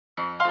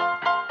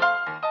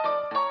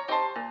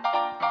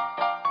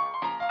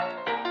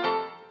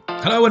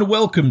Hello and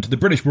welcome to the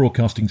British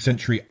Broadcasting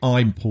Century.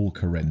 I'm Paul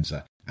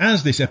Carenza.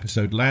 As this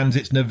episode lands,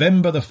 it's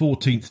November the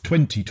 14th,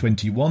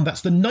 2021.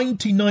 That's the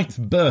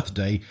 99th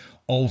birthday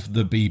of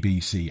the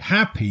BBC.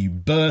 Happy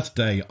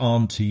birthday,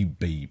 Auntie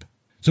Beeb.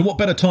 So what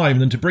better time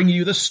than to bring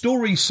you the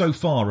stories so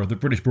far of the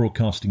British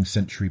Broadcasting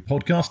Century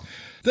podcast.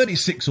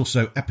 36 or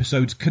so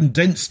episodes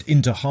condensed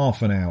into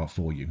half an hour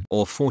for you.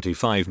 Or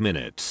 45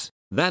 minutes.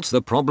 That's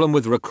the problem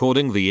with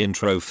recording the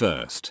intro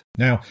first.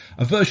 Now,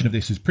 a version of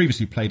this has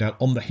previously played out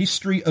on the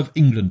History of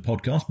England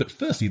podcast, but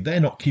firstly, they're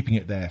not keeping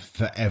it there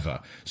forever,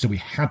 so we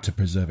had to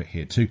preserve it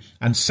here too.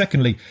 And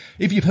secondly,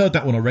 if you've heard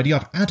that one already,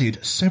 I've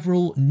added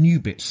several new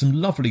bits, some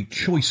lovely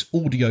choice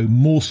audio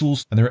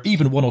morsels, and there are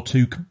even one or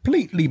two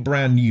completely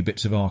brand new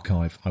bits of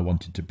archive I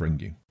wanted to bring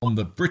you on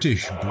the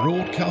British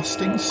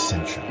Broadcasting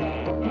Century.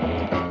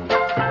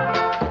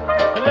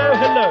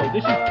 Hello,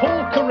 this is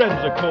Paul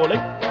Carenza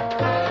calling.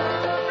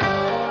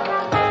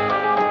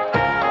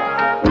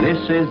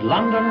 This is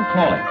London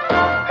Calling.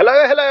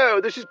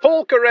 Hello, this is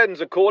Paul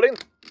Carenza calling.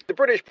 The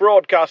British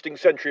Broadcasting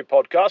Century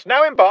podcast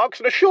now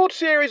embarks on a short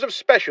series of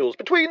specials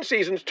between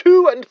seasons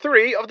 2 and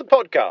 3 of the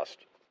podcast.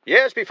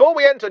 Yes, before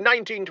we enter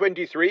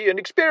 1923 and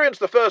experience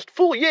the first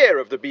full year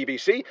of the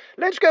BBC,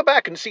 let's go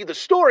back and see the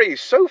stories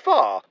so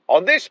far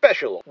on this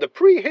special, the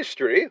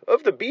Prehistory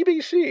of the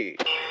BBC.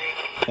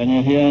 Can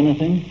you hear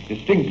anything?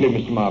 Distinctly,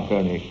 Mr.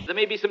 Marconi. There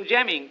may be some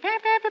jamming.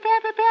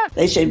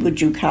 They said, would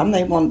you come?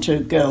 They want a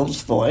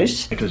girl's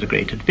voice. It was a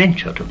great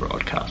adventure to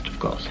broadcast, of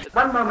course.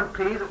 One moment,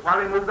 please,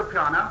 while we move the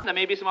piano. There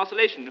may be some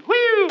oscillation.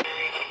 Whee!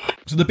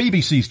 So the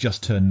BBC's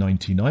just turned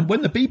 99.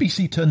 When the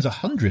BBC turns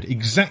 100,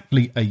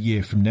 exactly a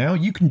year from now,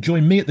 you can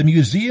join me at the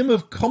Museum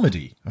of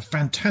Comedy, a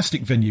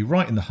fantastic venue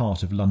right in the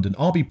heart of London.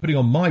 I'll be putting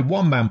on my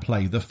one-man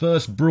play, The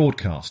First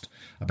Broadcast,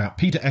 about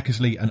Peter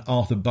Eckersley and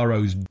Arthur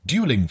Burrows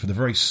duelling for the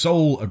very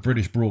soul of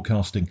British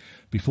broadcasting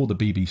before the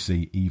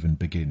BBC even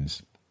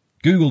begins.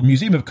 Google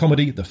Museum of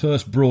Comedy, The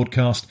First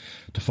Broadcast,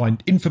 to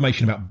find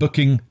information about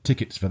booking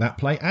tickets for that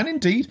play. And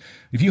indeed,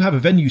 if you have a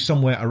venue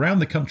somewhere around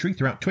the country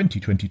throughout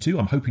 2022,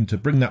 I'm hoping to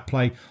bring that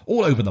play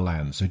all over the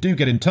land. So do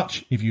get in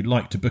touch if you'd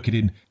like to book it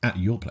in at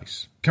your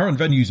place. Current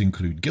venues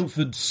include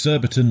Guildford,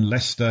 Surbiton,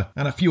 Leicester,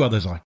 and a few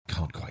others I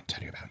can't quite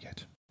tell you about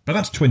yet. But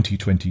that's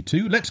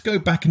 2022. Let's go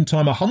back in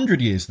time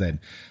 100 years then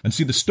and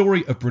see the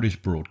story of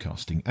British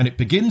broadcasting. And it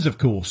begins, of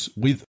course,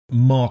 with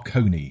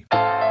Marconi.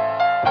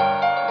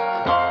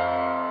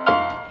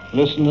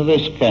 Listen to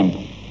this, Kemp.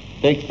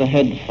 Take the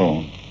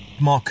headphone.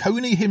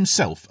 Marconi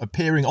himself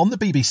appearing on the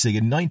BBC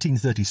in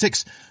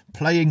 1936,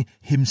 playing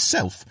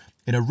himself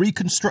in a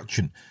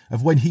reconstruction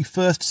of when he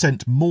first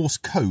sent Morse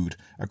code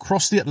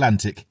across the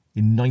Atlantic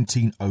in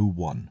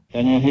 1901.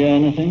 Can you hear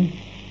anything?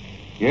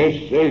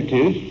 Yes, there it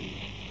is.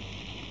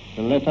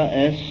 The letter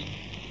S.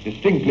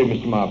 Distinctly,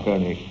 Mr.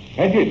 Marconi.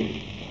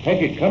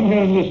 Hackett, come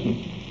here and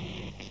listen.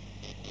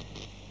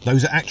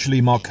 Those are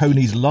actually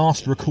Marconi's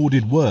last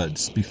recorded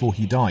words before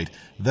he died,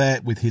 there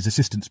with his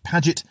assistants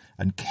Paget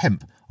and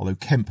Kemp, although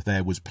Kemp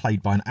there was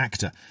played by an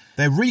actor.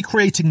 They're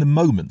recreating the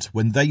moment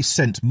when they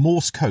sent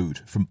Morse code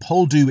from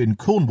Poldhu in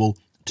Cornwall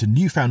to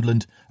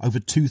Newfoundland over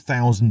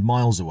 2,000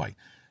 miles away.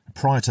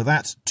 Prior to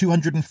that,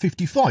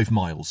 255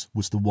 miles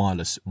was the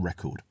wireless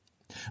record.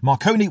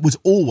 Marconi was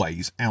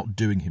always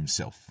outdoing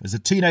himself. As a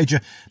teenager,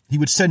 he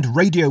would send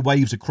radio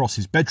waves across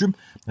his bedroom,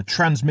 a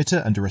transmitter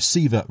and a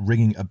receiver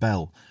ringing a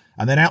bell.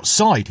 And then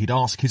outside, he'd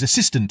ask his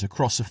assistant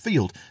across a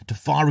field to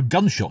fire a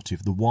gunshot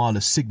if the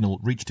wireless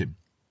signal reached him.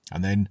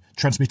 And then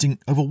transmitting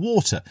over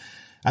water.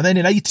 And then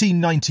in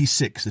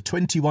 1896, the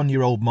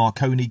 21-year-old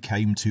Marconi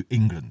came to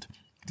England.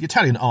 The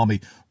Italian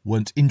army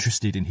weren't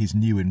interested in his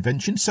new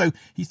invention, so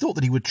he thought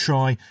that he would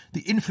try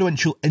the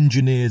influential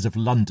engineers of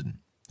London.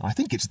 I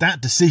think it's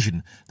that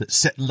decision that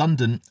set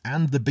London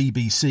and the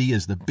BBC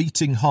as the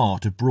beating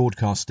heart of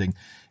broadcasting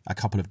a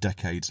couple of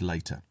decades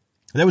later.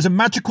 There was a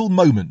magical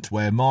moment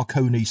where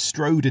Marconi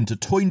strode into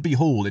Toynbee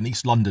Hall in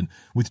East London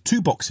with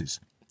 2 boxes,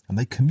 and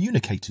they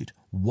communicated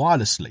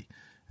wirelessly,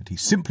 and he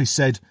simply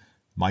said,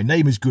 "My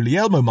name is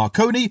Guglielmo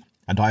Marconi,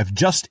 and I have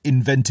just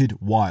invented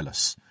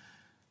wireless."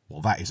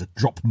 Well, that is a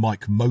drop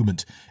mic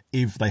moment,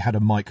 if they had a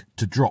mic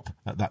to drop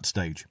at that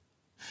stage.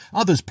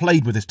 Others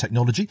played with this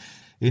technology.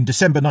 In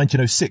December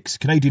 1906,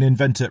 Canadian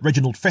inventor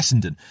Reginald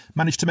Fessenden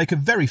managed to make a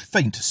very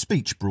faint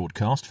speech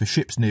broadcast for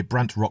ships near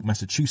Brant Rock,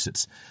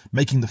 Massachusetts,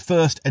 making the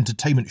first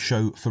entertainment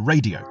show for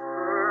radio.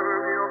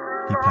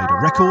 He played a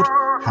record,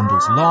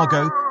 Handel's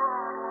Largo,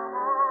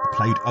 he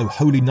played O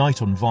Holy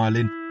Night on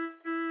violin,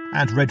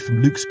 and read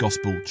from Luke's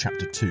Gospel,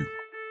 chapter 2.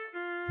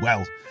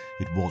 Well,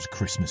 it was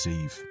Christmas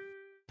Eve.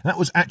 And that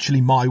was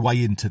actually my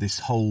way into this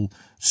whole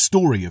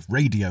story of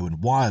radio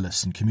and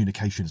wireless and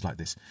communications like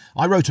this.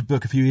 I wrote a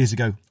book a few years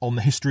ago on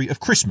the history of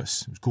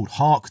Christmas. It was called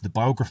Hark, the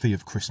Biography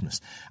of Christmas.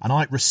 And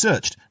I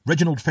researched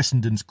Reginald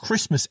Fessenden's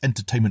Christmas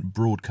entertainment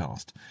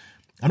broadcast.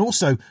 And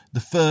also the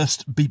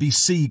first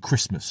BBC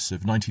Christmas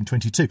of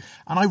 1922.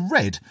 And I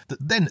read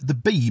that then the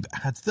Beeb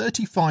had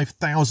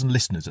 35,000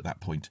 listeners at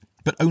that point,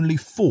 but only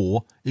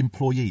 4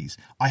 employees.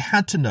 I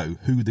had to know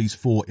who these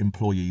 4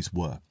 employees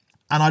were.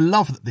 And I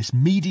love that this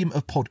medium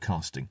of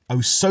podcasting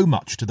owes so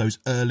much to those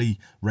early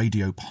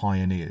radio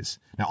pioneers.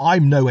 Now,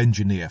 I'm no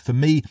engineer. For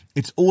me,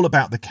 it's all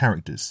about the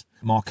characters.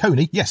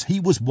 Marconi, yes,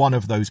 he was one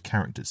of those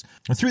characters.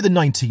 And through the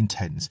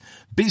 1910s,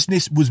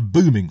 business was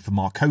booming for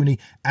Marconi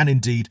and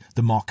indeed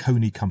the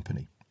Marconi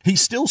Company. He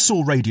still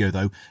saw radio,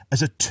 though,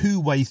 as a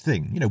two-way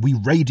thing. We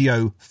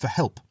radio for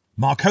help.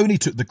 Marconi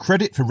took the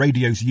credit for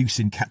radio's use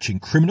in catching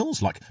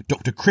criminals like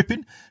Dr.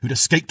 Crippen, who'd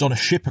escaped on a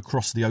ship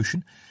across the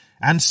ocean,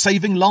 and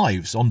saving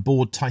lives on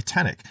board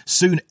Titanic.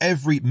 Soon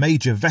every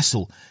major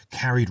vessel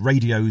carried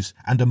radios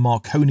and a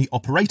Marconi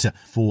operator,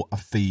 for a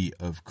fee,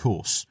 of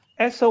course.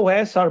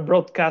 SOS are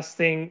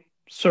broadcasting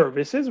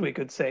services, we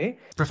could say.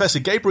 Professor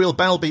Gabriel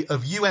Balby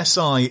of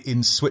USI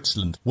in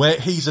Switzerland, where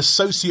he's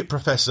Associate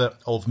Professor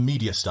of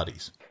Media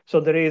Studies. So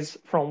there is,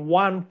 from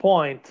one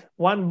point,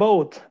 one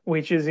boat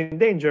which is in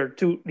danger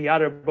to the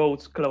other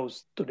boats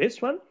close to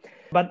this one.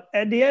 But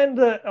at the end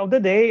of the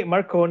day,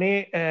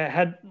 Marconi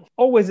had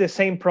always the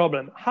same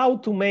problem: how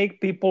to make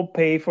people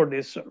pay for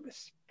this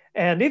service.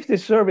 And if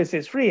this service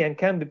is free and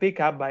can be picked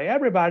up by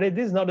everybody,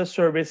 this is not a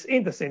service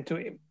interesting to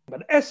him.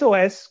 But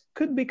SOS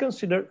could be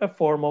considered a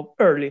form of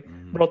early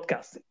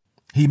broadcasting.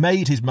 He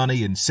made his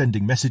money in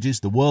sending messages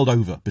the world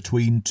over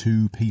between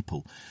two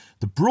people.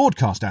 The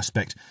broadcast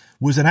aspect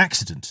was an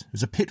accident. It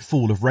was a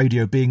pitfall of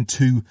radio being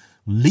too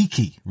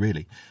leaky,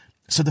 really.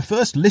 So the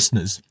first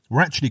listeners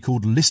were actually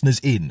called listeners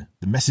in.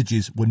 The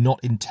messages were not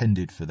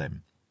intended for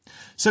them.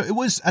 So it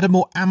was at a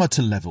more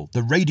amateur level,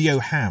 the radio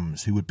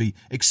hams who would be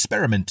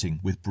experimenting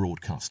with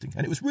broadcasting.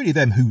 And it was really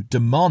them who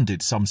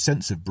demanded some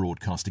sense of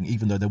broadcasting,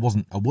 even though there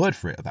wasn't a word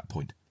for it at that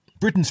point.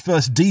 Britain's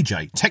first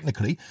DJ,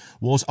 technically,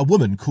 was a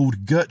woman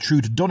called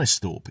Gertrude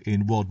Donisthorpe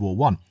in World War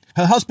I.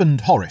 Her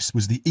husband, Horace,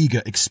 was the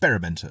eager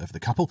experimenter of the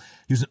couple.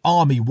 He was an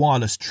army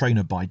wireless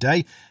trainer by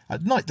day.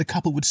 At night, the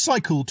couple would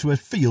cycle to a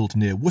field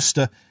near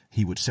Worcester.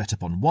 He would set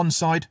up on one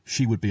side,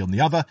 she would be on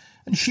the other,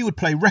 and she would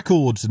play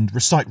records and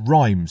recite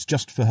rhymes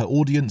just for her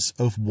audience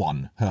of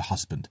one, her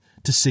husband,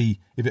 to see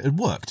if it had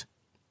worked.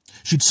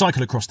 She'd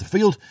cycle across the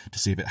field to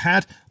see if it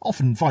had,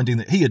 often finding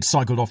that he had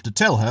cycled off to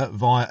tell her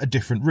via a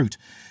different route.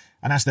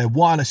 And as their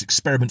wireless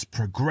experiments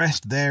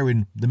progressed there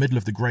in the middle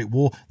of the Great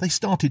War, they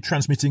started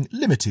transmitting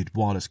limited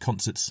wireless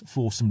concerts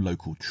for some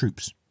local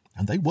troops.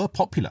 And they were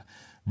popular.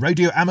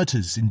 Radio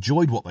amateurs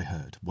enjoyed what they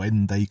heard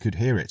when they could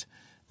hear it.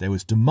 There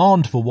was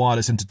demand for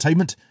wireless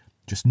entertainment,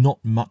 just not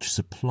much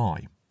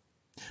supply.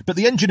 But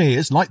the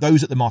engineers, like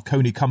those at the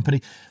Marconi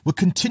Company, were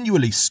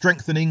continually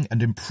strengthening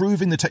and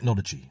improving the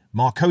technology.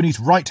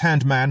 Marconi's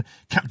right-hand man,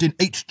 Captain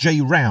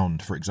H.J.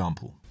 Round, for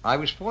example. I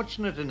was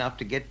fortunate enough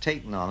to get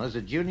taken on as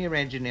a junior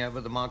engineer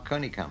with the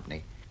Marconi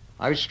Company.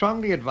 I was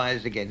strongly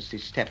advised against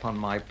this step on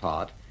my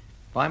part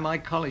by my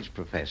college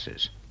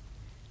professors.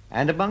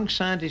 And among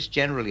scientists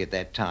generally at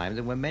that time,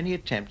 there were many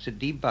attempts at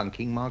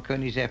debunking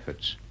Marconi's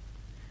efforts.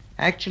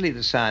 Actually,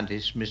 the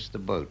scientists missed the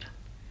boat.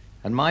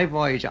 And my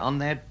voyage on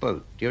that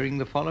boat during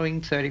the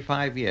following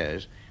 35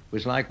 years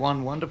was like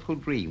one wonderful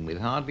dream, with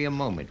hardly a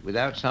moment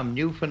without some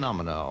new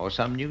phenomena or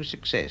some new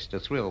success to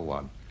thrill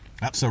one.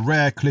 That's a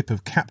rare clip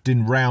of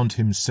Captain Round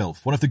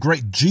himself, one of the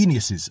great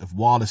geniuses of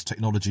wireless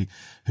technology,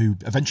 who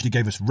eventually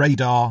gave us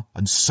radar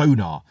and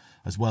sonar,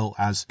 as well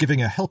as giving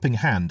a helping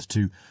hand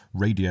to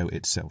radio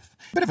itself.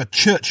 A bit of a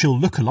Churchill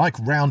lookalike,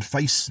 round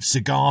face,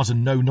 cigars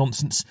and no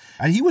nonsense.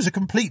 And he was a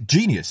complete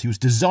genius. He was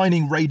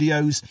designing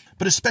radios,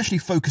 but especially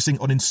focusing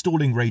on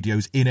installing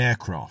radios in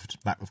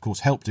aircraft. That, of course,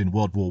 helped in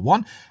World War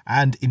I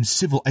and in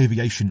civil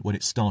aviation when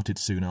it started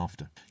soon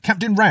after.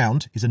 Captain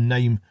Round is a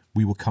name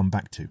we will come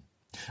back to.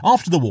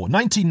 After the war,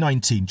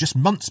 1919, just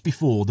months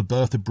before the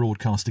birth of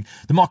broadcasting,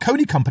 the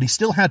Marconi Company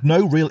still had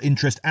no real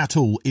interest at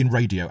all in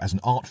radio as an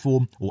art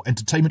form or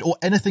entertainment or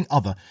anything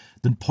other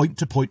than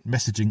point-to-point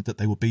messaging that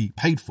they would be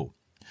paid for.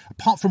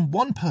 Apart from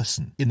one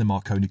person in the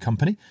Marconi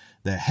Company,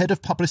 their head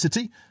of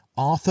publicity,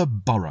 Arthur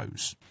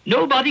Burrows.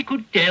 Nobody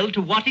could tell to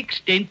what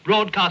extent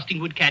broadcasting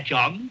would catch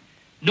on,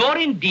 nor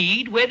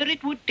indeed whether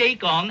it would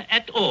take on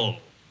at all.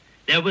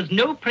 There was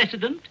no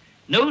precedent,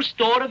 no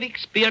store of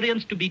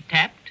experience to be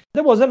tapped.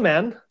 There was a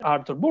man,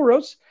 Arthur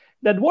Burrows,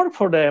 that worked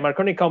for the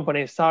Marconi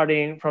Company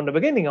starting from the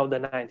beginning of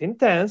the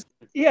 1910s.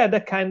 He had a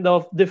kind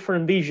of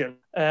different vision,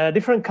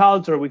 different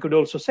culture, we could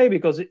also say,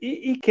 because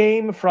he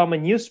came from a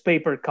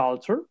newspaper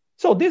culture.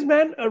 So this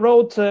man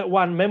wrote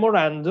one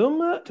memorandum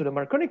to the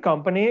Marconi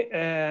Company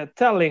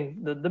telling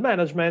the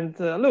management,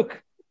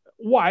 look,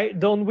 why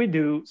don't we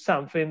do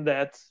something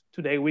that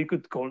today we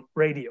could call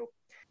radio?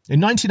 In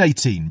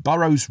 1918,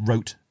 Burrows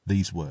wrote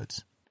these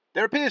words.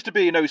 There appears to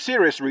be no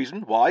serious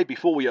reason why,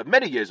 before we are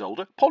many years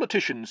older,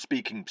 politicians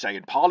speaking, say,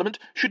 in Parliament,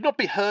 should not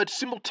be heard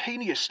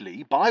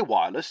simultaneously by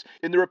wireless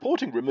in the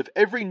reporting room of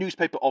every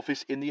newspaper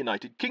office in the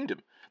United Kingdom.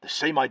 The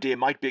same idea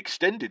might be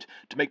extended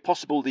to make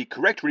possible the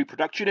correct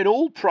reproduction in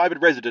all private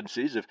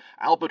residences of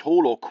Albert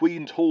Hall or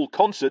Queen's Hall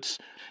concerts.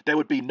 There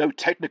would be no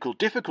technical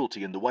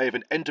difficulty in the way of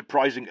an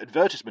enterprising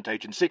advertisement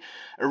agency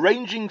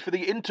arranging for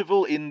the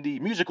interval in the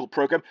musical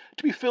programme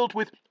to be filled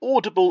with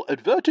audible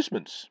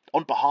advertisements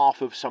on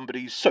behalf of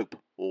somebody's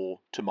soap or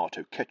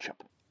tomato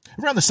ketchup.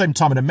 Around the same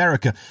time in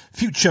America,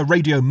 future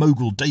radio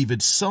mogul David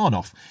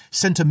Sarnoff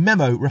sent a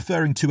memo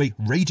referring to a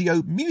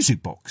radio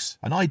music box,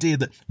 an idea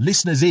that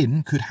listeners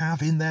in could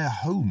have in their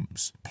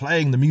homes,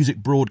 playing the music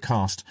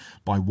broadcast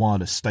by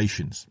wireless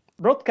stations.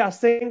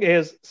 Broadcasting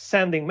is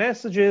sending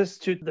messages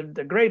to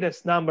the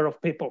greatest number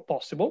of people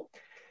possible.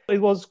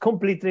 It was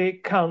completely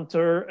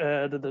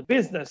counter the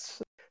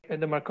business.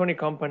 And the Marconi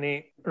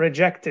company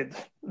rejected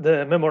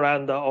the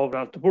memoranda of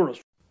Arthur Burrows.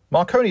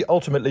 Marconi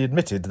ultimately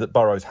admitted that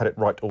Burrows had it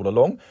right all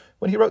along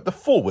when he wrote the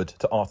foreword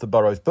to Arthur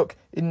Burrows' book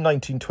in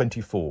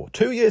 1924,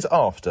 2 years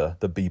after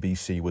the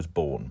BBC was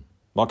born.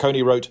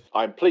 Marconi wrote,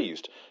 "I am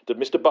pleased that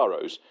Mr.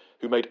 Burrows,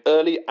 who made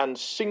early and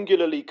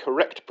singularly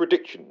correct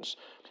predictions,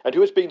 and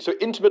who has been so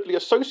intimately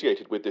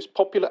associated with this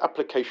popular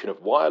application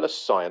of wireless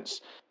science,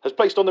 has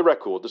placed on the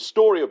record the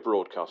story of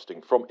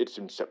broadcasting from its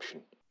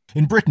inception."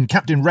 In Britain,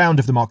 Captain Round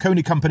of the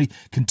Marconi Company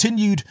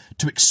continued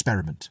to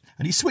experiment,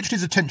 and he switched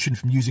his attention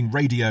from using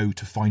radio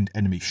to find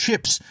enemy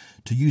ships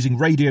to using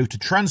radio to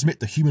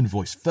transmit the human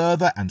voice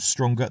further and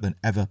stronger than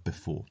ever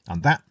before.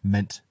 And that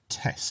meant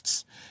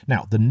tests.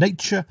 Now, the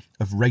nature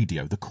of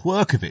radio, the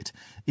quirk of it,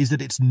 is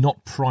that it's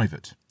not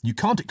private. You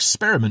can't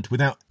experiment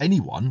without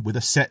anyone with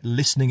a set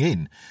listening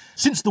in.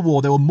 Since the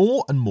war, there were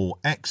more and more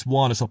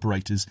ex-wireless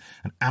operators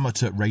and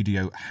amateur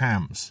radio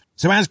hams.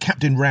 So as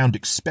Captain Round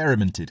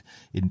experimented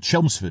in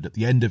Chelmsford at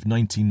the end of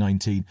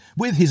 1919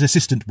 with his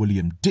assistant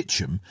William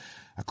Ditcham,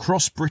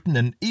 across Britain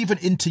and even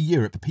into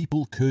Europe,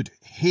 people could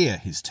hear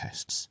his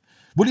tests.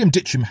 William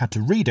Ditcham had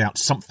to read out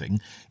something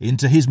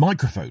into his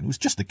microphone. It was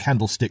just the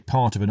candlestick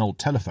part of an old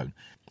telephone.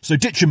 So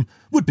Ditcham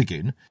would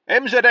begin,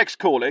 "MZX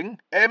calling,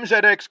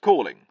 MZX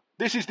calling.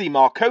 This is the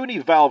Marconi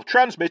valve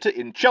transmitter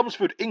in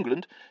Chelmsford,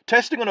 England,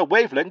 testing on a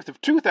wavelength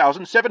of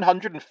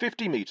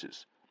 2,750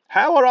 metres.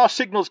 How are our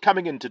signals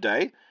coming in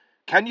today?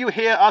 Can you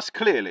hear us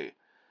clearly?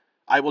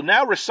 I will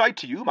now recite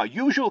to you my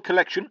usual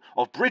collection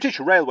of British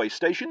railway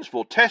stations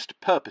for test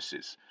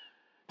purposes.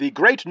 The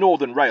Great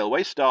Northern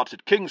Railway starts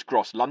at King's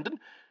Cross, London.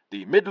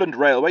 The Midland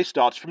Railway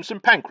starts from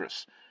St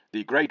Pancras.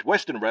 The Great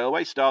Western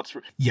Railway starts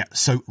from..." Yeah,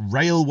 so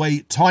railway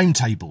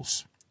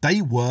timetables.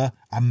 They were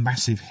a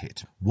massive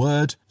hit.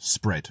 Word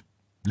spread.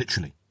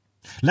 Literally.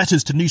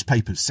 Letters to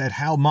newspapers said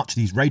how much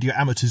these radio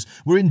amateurs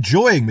were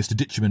enjoying Mr.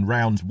 Ditcham and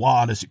Round's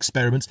wireless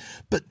experiments,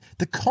 but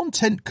the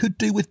content could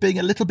do with being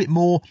a little bit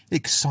more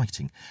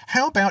exciting.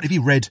 How about if he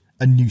read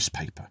a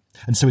newspaper?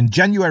 And so in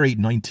January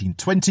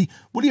 1920,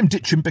 William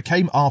Ditcham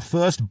became our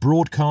first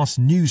broadcast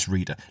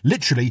newsreader,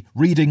 literally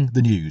reading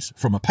the news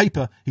from a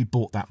paper he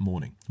bought that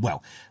morning.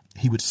 Well,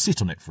 he would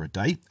sit on it for a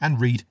day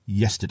and read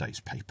yesterday's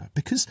paper,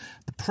 because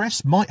the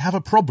press might have a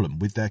problem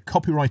with their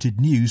copyrighted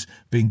news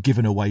being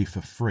given away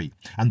for free.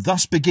 And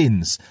thus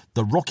begins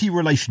the rocky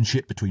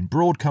relationship between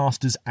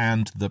broadcasters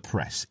and the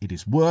press. It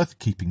is worth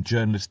keeping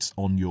journalists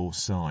on your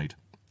side.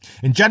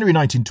 In January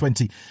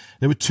 1920,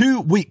 there were 2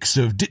 weeks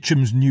of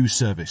Ditcham's News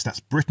Service. That's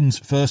Britain's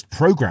first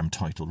programme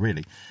title,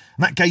 really.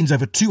 And that gains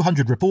over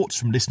 200 reports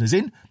from listeners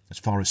in, as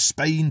far as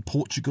Spain,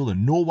 Portugal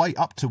and Norway,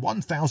 up to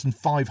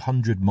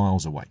 1,500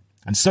 miles away.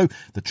 And so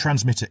the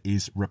transmitter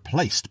is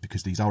replaced,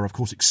 because these are, of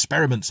course,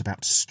 experiments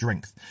about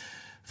strength.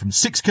 From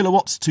 6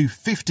 kilowatts to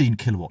 15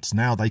 kilowatts,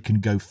 now they can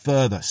go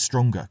further,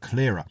 stronger,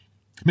 clearer.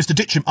 Mr.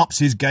 Ditcham ups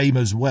his game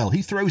as well.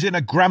 He throws in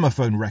a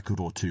gramophone record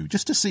or two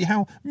just to see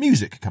how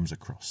music comes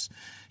across.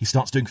 He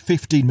starts doing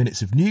 15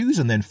 minutes of news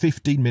and then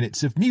 15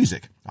 minutes of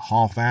music, a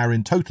half hour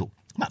in total.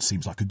 That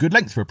seems like a good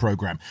length for a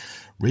programme.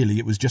 Really,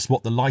 it was just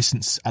what the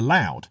licence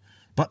allowed.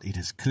 But it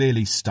has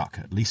clearly stuck,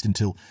 at least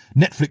until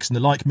Netflix and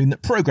the like mean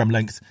that programme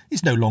length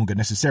is no longer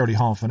necessarily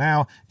half an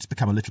hour. It's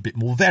become a little bit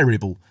more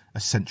variable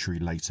a century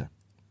later.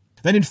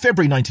 Then in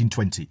February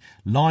 1920,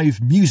 live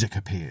music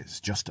appears.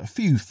 Just a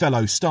few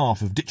fellow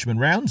staff of Ditcham and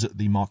Rounds at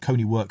the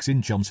Marconi Works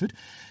in Chelmsford.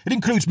 It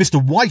includes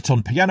Mr. White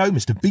on piano,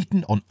 Mr.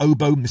 Beaton on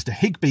oboe, Mr.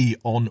 Higby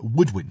on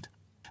woodwind.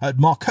 At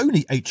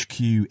Marconi HQ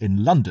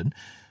in London,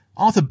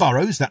 Arthur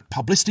Burrows, that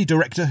publicity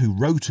director who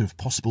wrote of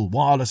possible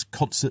wireless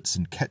concerts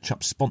and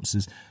ketchup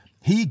sponsors,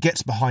 he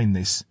gets behind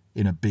this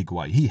in a big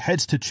way. He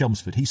heads to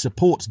Chelmsford, he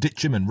supports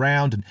Ditcham and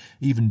Round and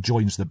even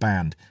joins the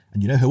band.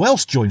 And you know who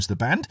else joins the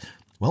band?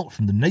 Well,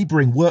 from the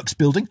neighbouring works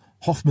building,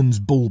 Hoffman's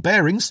Ball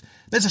Bearings,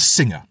 there's a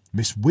singer,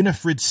 Miss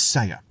Winifred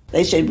Sayer.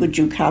 They said, "Would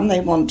you come? They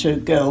want a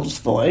girl's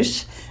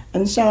voice."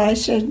 And so I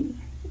said,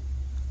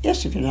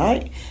 "Yes, if you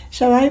like."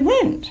 So I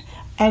went,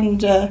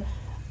 and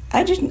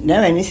I didn't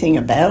know anything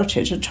about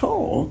it at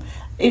all.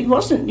 It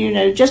wasn't,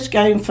 just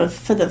going for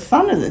the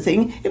fun of the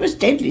thing. It was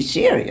deadly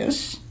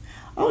serious.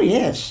 Oh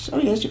yes,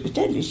 it was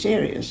deadly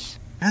serious.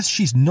 As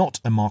she's not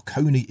a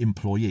Marconi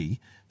employee,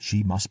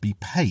 she must be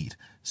paid.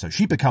 So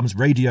she becomes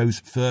radio's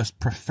first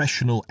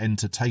professional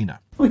entertainer.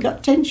 We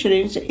got 10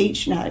 shillings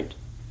each night.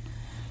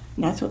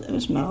 And I thought that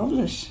was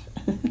marvellous.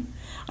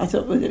 I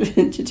thought,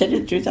 to tell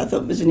you the truth, I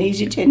thought it was an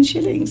easy 10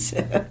 shillings.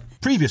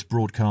 Previous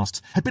broadcasts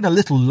had been a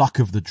little luck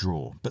of the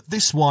draw, but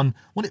this one,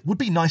 well, it would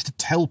be nice to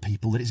tell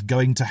people that it's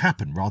going to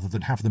happen rather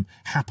than have them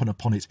happen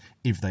upon it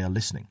if they are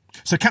listening.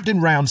 So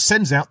Captain Round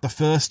sends out the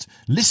first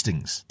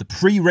listings, the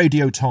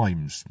pre-radio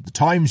times, the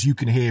times you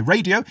can hear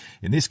radio,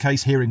 in this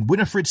case hearing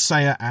Winifred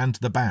Sayer and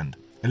the band.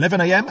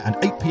 11 a.m. and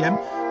 8 p.m,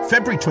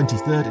 February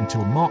 23rd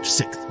until March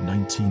 6th,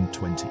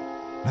 1920.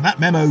 And that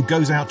memo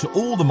goes out to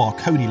all the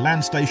Marconi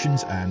land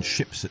stations and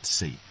ships at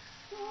sea.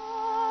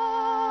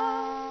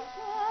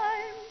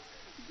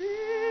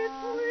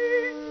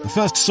 The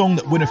first song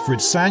that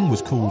Winifred sang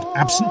was called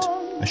Absent.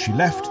 As she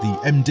left, the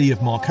MD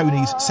of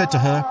Marconi's said to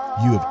her,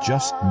 "You have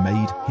just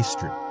made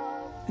history."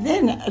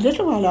 Then, a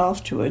little while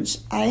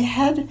afterwards, I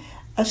had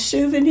a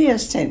souvenir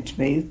sent to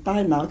me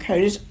by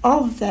Marconi's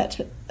of that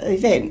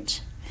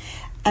event.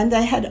 And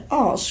they had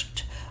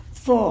asked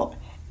for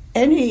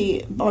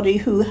anybody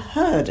who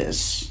heard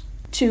us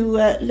to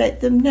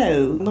let them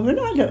know. And when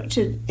I looked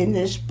in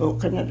this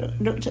book and I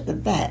looked at the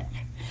back,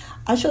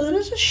 I saw there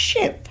was a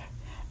ship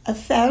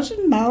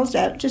 1,000 miles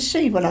out to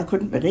sea. Well, I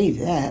couldn't believe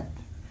that.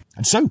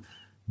 And so,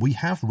 we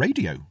have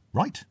radio,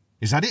 right?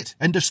 Is that it?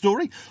 End of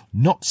story?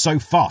 Not so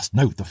fast.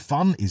 No, the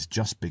fun is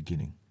just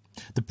beginning.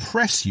 The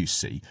press, you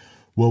see,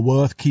 were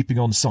worth keeping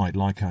on side,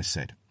 like I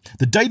said.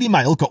 The Daily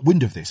Mail got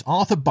wind of this.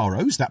 Arthur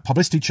Burrows, that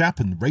publicity chap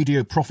and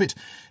radio prophet,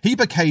 he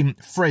became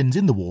friends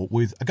in the war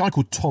with a guy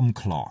called Tom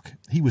Clark.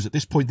 He was at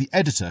this point the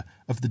editor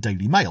of the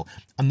Daily Mail,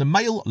 and the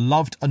Mail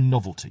loved a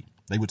novelty.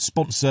 They would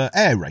sponsor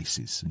air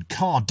races and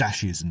car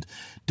dashes and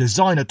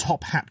designer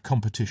top hat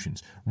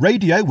competitions.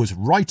 Radio was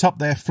right up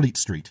their Fleet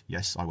Street.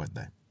 Yes, I went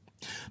there.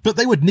 But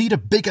they would need a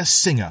bigger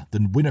singer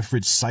than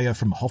Winifred Sayer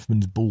from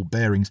Hoffman's Ball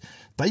Bearings.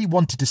 They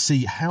wanted to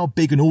see how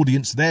big an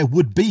audience there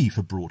would be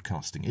for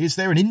broadcasting. Is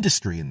there an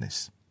industry in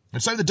this?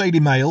 And so the Daily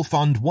Mail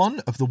found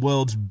one of the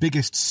world's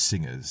biggest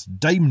singers,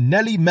 Dame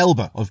Nellie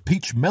Melba of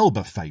Peach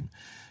Melba fame.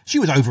 She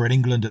was over in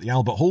England at the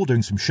Albert Hall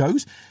doing some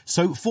shows,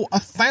 so for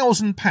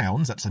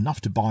 £1,000, that's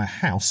enough to buy a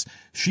house,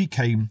 she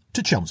came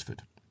to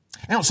Chelmsford.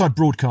 Outside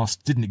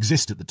broadcast didn't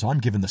exist at the time,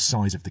 given the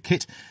size of the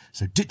kit,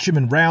 so Ditcham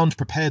and Round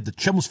prepared the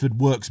Chelmsford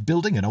Works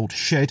building, an old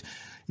shed.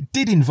 It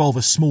did involve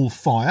a small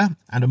fire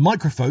and a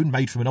microphone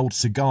made from an old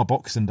cigar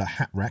box and a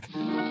hat rack.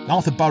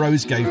 Arthur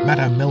Burrows gave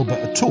Madame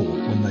Melba a tour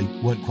when they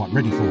weren't quite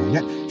ready for her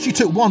yet. She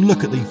took one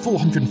look at the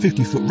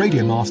 450-foot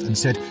radio mast and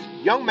said,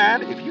 "Young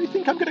man, if you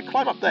think I'm going to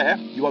climb up there,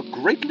 you are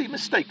greatly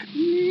mistaken."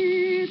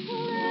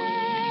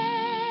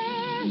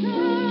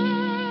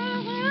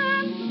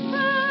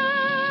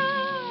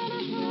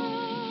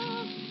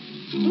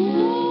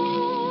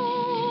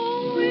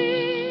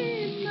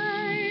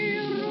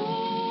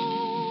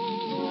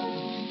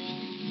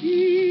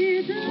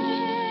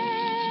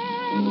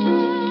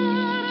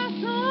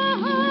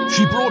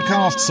 She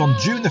broadcasts on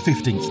June the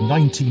 15th,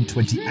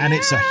 1920, and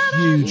it's a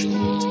huge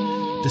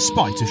hit,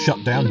 despite a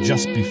shutdown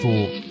just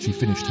before she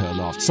finished her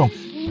last song.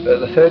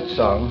 The third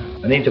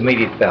song, an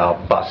intermediate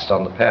valve busts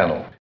on the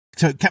panel.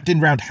 So Captain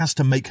Round has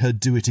to make her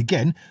do it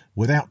again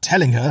without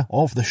telling her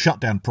of the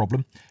shutdown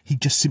problem. He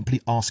just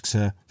simply asks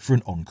her for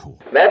an encore.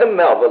 Madam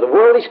Melba, the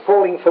world is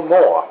calling for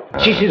more.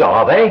 She says,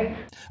 are they?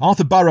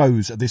 Arthur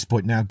Burrows at this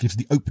point now gives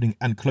the opening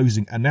and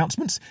closing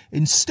announcements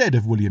instead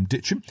of William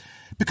Ditcham,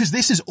 because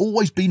this has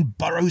always been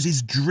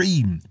Burrows'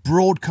 dream,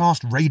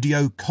 broadcast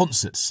radio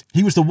concerts.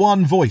 He was the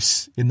one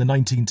voice in the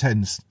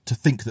 1910s to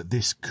think that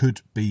this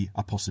could be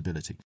a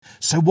possibility.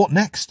 So what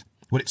next?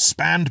 Well, it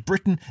spanned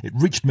Britain, it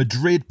reached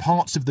Madrid,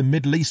 parts of the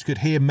Middle East could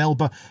hear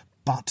Melba,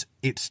 but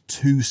it's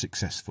too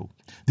successful.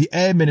 The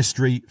Air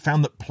Ministry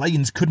found that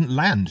planes couldn't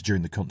land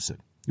during the concert.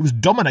 It was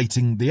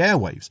dominating the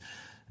airwaves.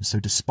 And so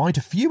despite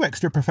a few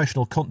extra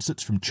professional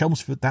concerts from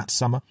Chelmsford that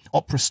summer,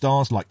 opera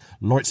stars like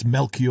Lauritz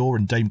Melchior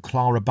and Dame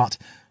Clara Butt,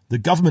 the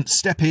government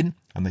step in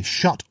and they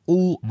shut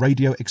all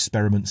radio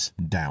experiments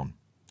down.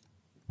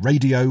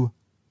 Radio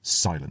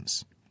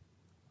silence.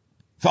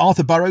 For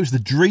Arthur Burrows, the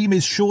dream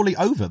is surely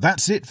over.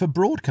 That's it for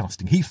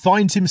broadcasting. He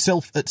finds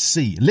himself at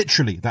sea,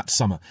 literally that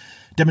summer,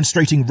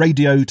 demonstrating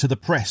radio to the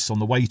press on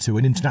the way to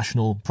an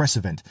international press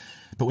event.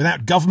 But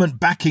without government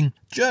backing,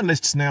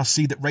 journalists now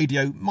see that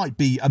radio might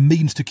be a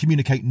means to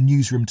communicate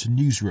newsroom to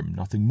newsroom,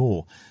 nothing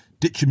more.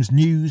 Ditcham's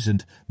news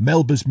and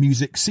Melba's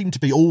music seem to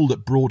be all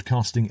that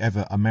broadcasting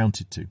ever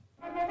amounted to.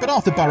 But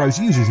Arthur Burrows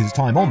uses his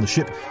time on the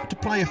ship to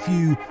play a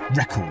few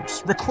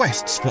records,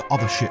 requests for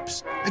other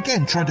ships,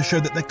 again trying to show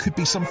that there could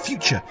be some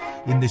future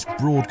in this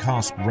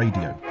broadcast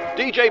radio.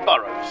 DJ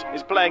Burrows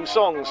is playing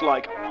songs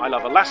like I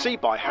Love a Lassie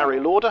by Harry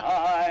Lauder,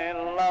 I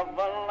love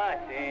a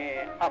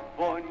lassie, a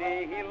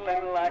bonny heel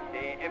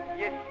lassie, if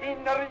you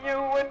seen her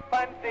you would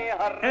fancy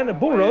her. And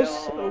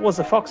Burrows was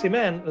a foxy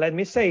man, let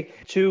me say,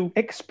 to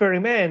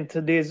experiment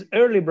this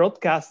early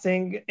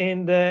broadcasting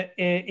in the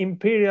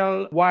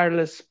Imperial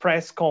Wireless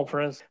Press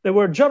Conference. There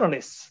were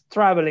journalists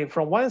traveling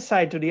from one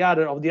side to the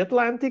other of the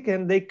Atlantic,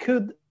 and they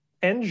could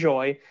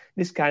enjoy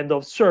this kind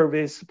of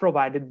service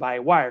provided by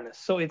wireless.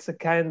 So it's a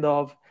kind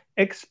of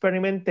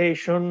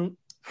experimentation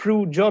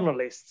through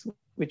journalists,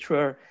 which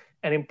were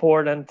an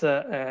important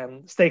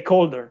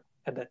stakeholder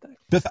at that time.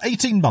 But for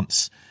 18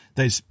 months,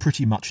 there's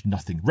pretty much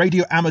nothing.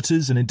 Radio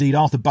amateurs, and indeed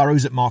Arthur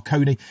Burrows at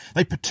Marconi,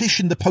 they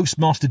petitioned the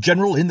Postmaster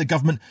General in the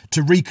government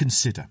to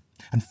reconsider.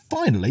 And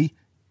finally,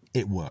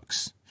 it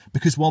works.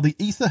 Because while the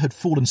ether had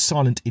fallen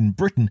silent in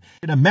Britain,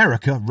 in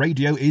America,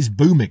 radio is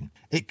booming.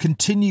 It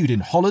continued in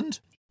Holland.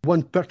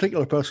 One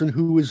particular person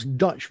who was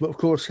Dutch, but of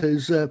course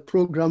his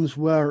programmes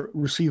were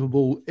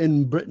receivable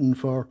in Britain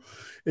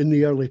in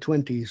the early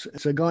 20s.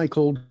 It's a guy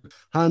called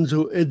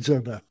Hanzo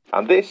Idzerda.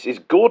 And this is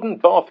Gordon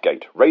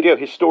Bathgate, radio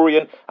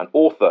historian and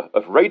author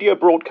of Radio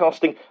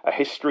Broadcasting, A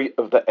History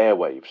of the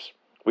Airwaves.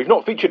 We've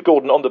not featured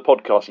Gordon on the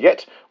podcast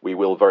yet, we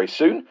will very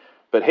soon,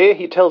 but here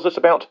he tells us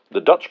about the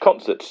Dutch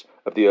concerts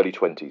of the early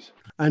 20s.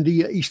 And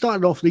he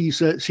started off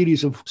these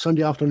series of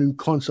Sunday afternoon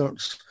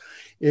concerts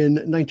in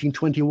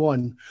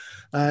 1921.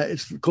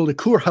 It's called the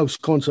Kurhaus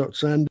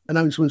concerts, and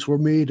announcements were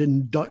made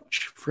in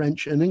Dutch,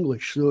 French and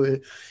English. So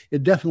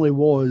it definitely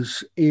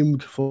was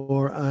aimed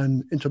for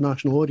an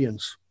international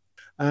audience.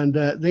 And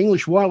the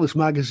English Wireless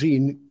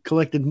magazine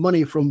collected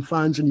money from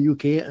fans in the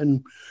UK,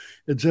 and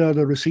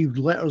Idzerda received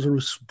letters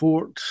of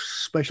support,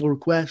 special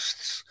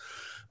requests,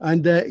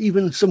 and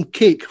even some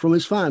cake from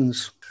his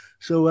fans.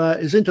 So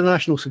his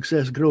international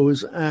success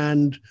grows,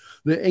 and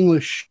the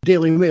English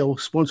Daily Mail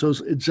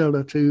sponsors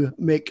Idzerda to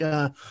make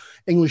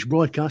English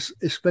broadcasts,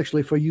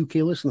 especially for UK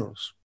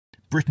listeners.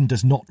 Britain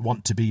does not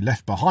want to be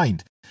left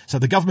behind. So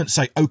the government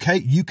say, OK,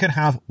 you can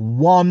have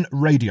one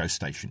radio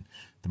station.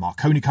 The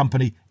Marconi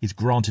Company is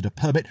granted a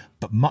permit,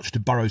 but much to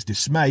Burrows'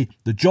 dismay,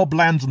 the job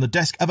lands on the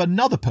desk of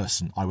another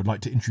person I would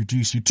like to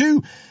introduce you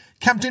to,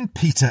 Captain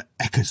Peter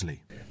Eckersley.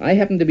 I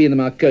happened to be in the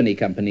Marconi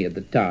Company at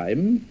the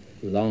time.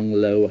 Long,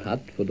 low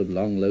hut full of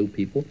long, low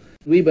people.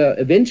 We were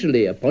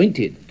eventually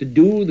appointed to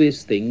do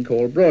this thing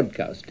called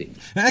broadcasting.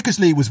 Now,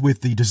 Eckersley was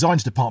with the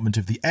designs department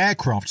of the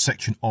aircraft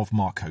section of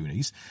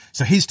Marconi's,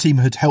 so his team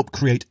had helped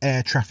create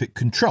air traffic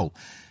control.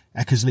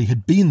 Eckersley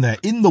had been there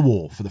in the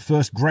war for the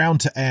first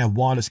ground-to-air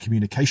wireless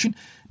communication.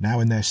 Now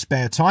in their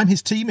spare time,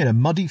 his team, in a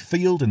muddy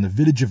field in the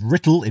village of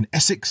Writtle in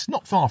Essex,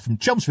 not far from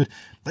Chelmsford,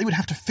 they would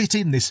have to fit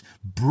in this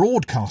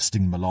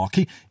broadcasting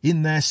malarkey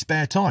in their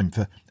spare time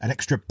for an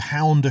extra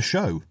 £1 a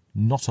show.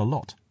 Not a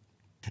lot.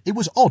 It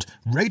was odd.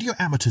 Radio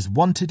amateurs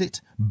wanted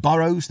it.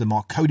 Burrows, the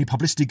Marconi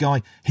publicity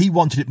guy, he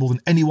wanted it more than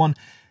anyone.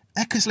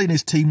 Eckersley and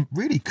his team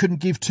really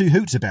couldn't give two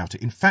hoots about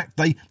it. In fact,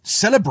 they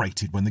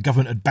celebrated when the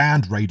government had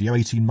banned radio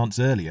 18 months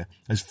earlier,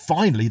 as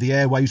finally the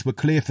airwaves were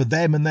clear for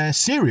them and their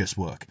serious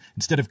work,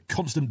 instead of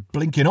constant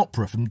blinking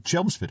opera from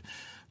Chelmsford.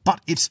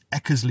 But it's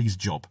Eckersley's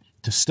job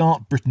to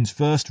start Britain's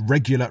first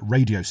regular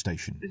radio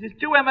station. This is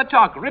 2 Emma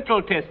Talk,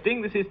 Rittle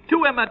testing. This is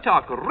 2 Emma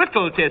Talk,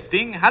 Rittle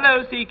testing.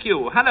 Hello,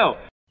 CQ. Hello.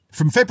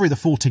 From February the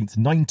 14th,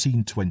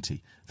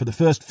 1920, for the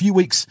first few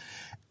weeks,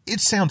 it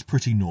sounds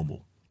pretty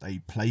normal. They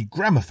play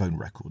gramophone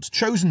records,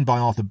 chosen by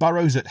Arthur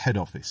Burrows at head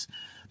office.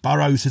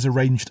 Burrows has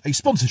arranged a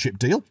sponsorship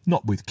deal,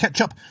 not with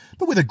Ketchup,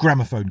 but with a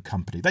gramophone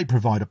company. They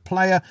provide a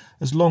player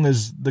as long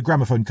as the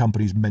gramophone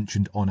company is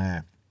mentioned on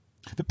air.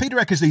 But Peter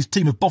Eckersley's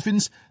team of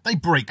boffins, they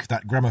break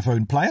that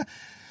gramophone player.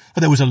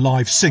 There was a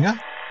live singer.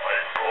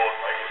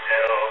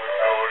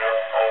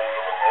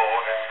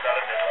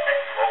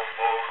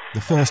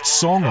 The first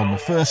song on the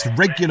first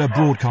regular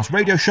broadcast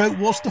radio show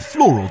was the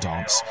Floral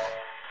Dance,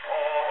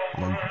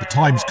 although the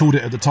Times called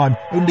it at the time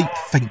only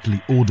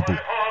faintly audible.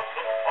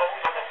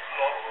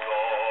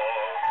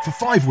 For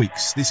 5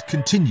 weeks, this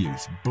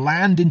continues.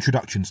 Bland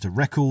introductions to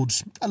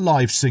records, a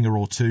live singer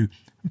or two,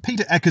 and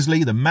Peter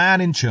Eckersley, the man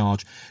in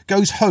charge,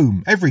 goes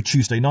home every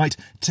Tuesday night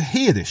to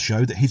hear this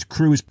show that his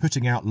crew is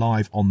putting out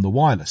live on the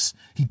wireless.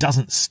 He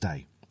doesn't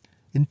stay.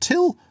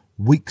 Until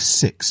week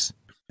 6.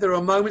 There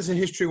are moments in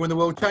history when the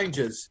world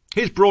changes.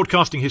 Here's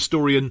broadcasting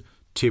historian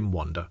Tim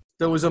Wonder.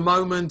 There was a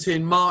moment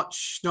in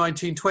March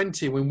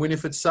 1920 when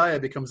Winifred Sayer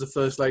becomes the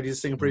first lady to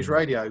sing on British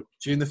radio.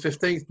 June the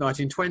 15th,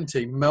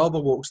 1920, Melba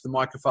walks the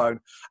microphone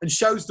and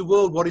shows the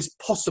world what is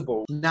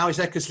possible. Now it's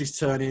Eckersley's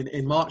turn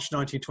in March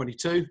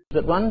 1922.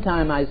 At one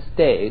time I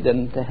stayed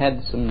and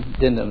had some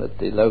dinner at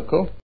the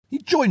local. He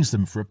joins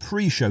them for a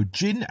pre-show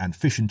gin and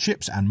fish and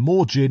chips and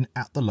more gin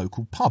at the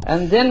local pub.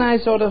 And then I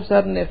sort of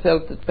suddenly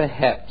felt that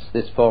perhaps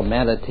this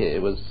formality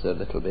was a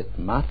little bit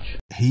much.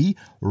 He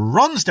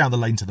runs down the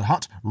lane to the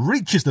hut,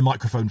 reaches the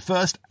microphone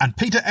first, and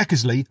Peter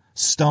Eckersley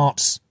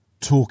starts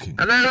talking.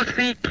 Hello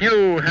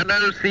CQ,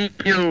 hello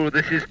CQ,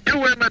 this is 2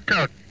 Emma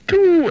Talk.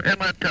 2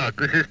 Emma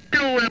Talk, this is 2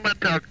 Emma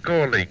Talk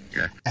calling.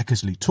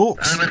 Eckersley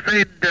talks. I'm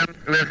afraid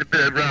there's a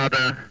bit of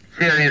rather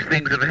serious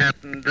things have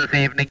happened this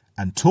evening.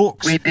 And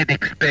talks. We did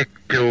expect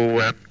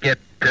to get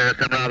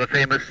some rather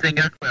famous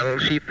singer. Well,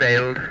 she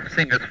failed.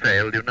 Singers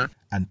failed, you know.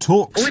 And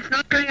talks. Oh, it's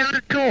not going out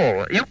at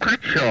all. Are you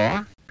quite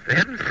sure? For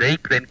heaven's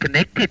sake, then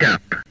connect it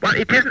up. Well,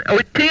 it isn't. Oh,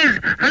 it is.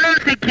 Hello,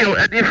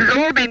 CQ. This has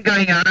all been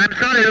going out. I'm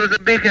sorry there was a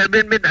big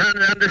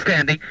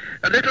misunderstanding.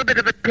 A little bit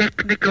of a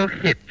technical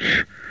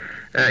hitch.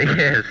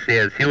 Yes,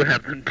 you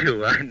have them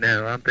too, I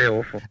know, aren't they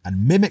awful?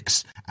 And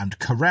mimics and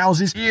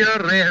carouses.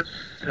 Yes,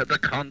 the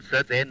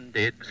concert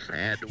ended,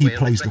 sad. He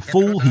plays the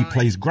fool, he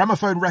plays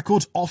gramophone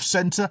records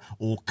off-centre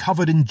or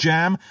covered in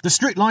jam. The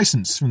strict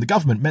licence from the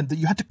government meant that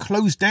you had to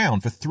close down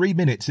for 3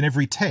 minutes in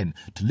every 10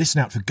 to listen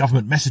out for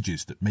government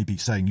messages that may be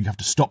saying you have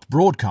to stop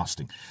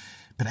broadcasting.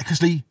 But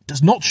Eckersley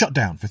does not shut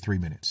down for 3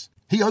 minutes.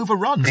 He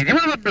overruns. Did you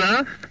have a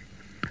blast?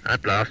 I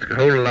blast a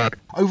whole lot.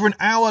 Over an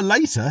hour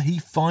later, he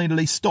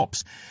finally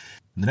stops.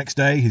 And the next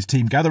day, his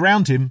team gather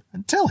round him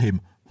and tell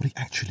him what he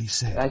actually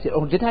said. I said,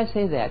 did I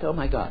say that? Oh,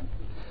 my God.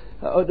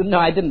 No,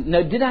 I didn't.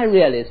 No, did I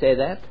really say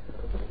that?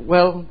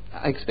 Well,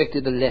 I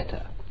expected a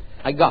letter.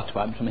 I got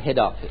one from head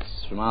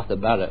office, from Arthur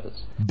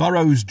Burrows.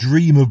 Burrows'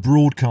 dream of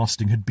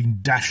broadcasting had been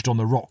dashed on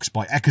the rocks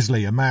by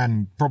Eckersley, a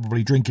man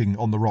probably drinking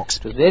on the rocks.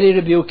 It was very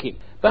rebuking.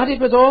 But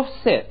it was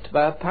offset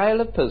by a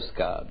pile of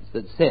postcards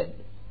that said,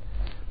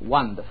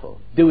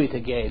 "Wonderful. Do it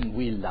again.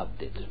 We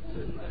loved it."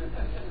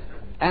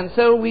 And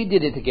so we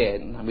did it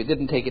again, and we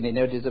didn't take any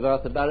notice of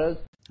Arthur Burrows.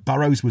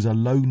 Burrows was a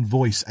lone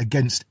voice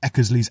against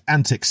Eckersley's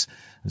antics.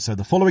 And so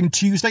the following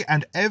Tuesday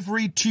and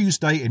every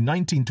Tuesday in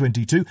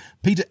 1922,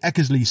 Peter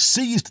Eckersley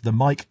seized the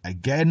mic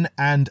again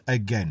and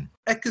again.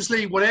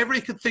 Eckersley, whatever he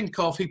could think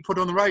of, he put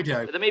on the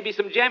radio. There may be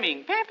some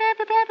jamming.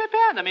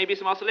 There may be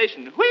some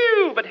oscillation.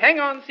 Whew! But hang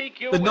on,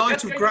 CQ. The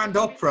Night of Grand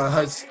Opera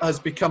has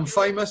become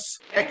famous.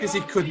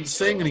 Eckersley couldn't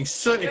sing, and he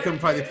certainly couldn't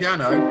play the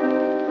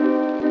piano.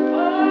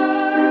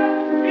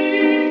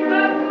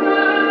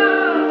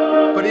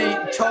 But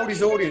he told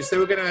his audience they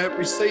were going to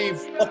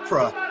receive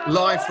opera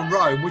live from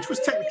Rome, which was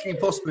technically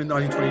impossible in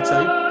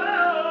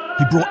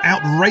 1922. He brought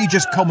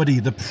outrageous comedy,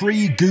 the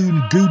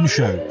pre-Goon Goon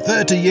Show,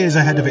 30 years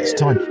ahead of its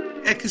time.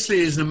 Eckersley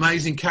is an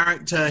amazing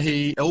character.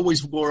 He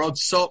always wore odd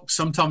socks,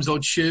 sometimes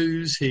odd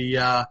shoes. He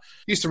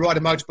used to ride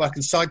a motorbike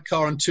and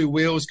sidecar on 2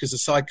 wheels because the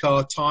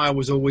sidecar tyre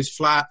was always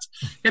flat.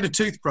 He had a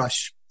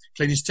toothbrush,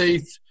 clean his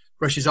teeth,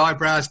 brush his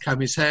eyebrows,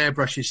 comb his hair,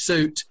 brush his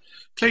suit,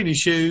 clean his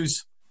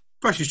shoes,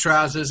 brush his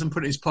trousers and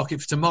put it in his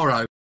pocket for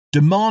tomorrow.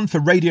 Demand for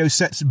radio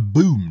sets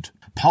boomed.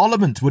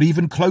 Parliament would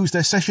even close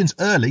their sessions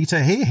early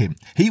to hear him.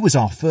 He was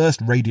our first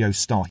radio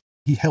star.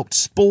 He helped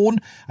spawn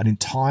an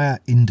entire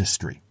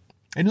industry.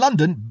 In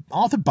London,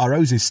 Arthur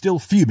Burrows is still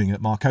fuming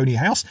at Marconi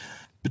House,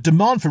 but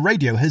demand for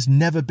radio has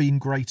never been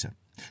greater.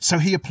 So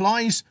he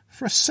applies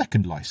for a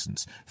second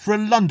licence, for a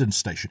London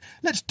station.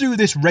 Let's do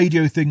this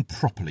radio thing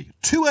properly.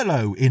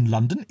 2LO in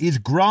London is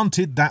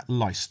granted that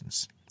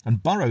licence.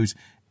 And Burrows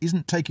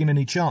isn't taking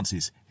any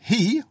chances.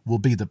 He will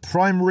be the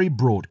primary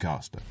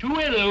broadcaster.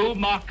 2LO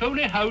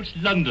Marconi House,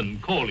 London,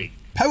 calling.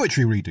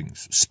 Poetry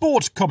readings,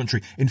 sport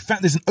commentary. In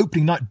fact, there's an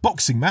opening night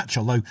boxing match,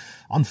 although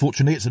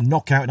unfortunately it's a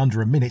knockout in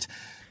under a minute.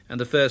 And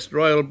the first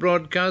royal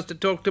broadcaster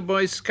talked to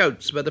Boy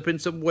Scouts by the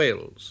Prince of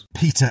Wales.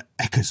 Peter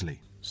Eckersley.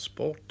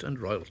 Sport and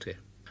royalty.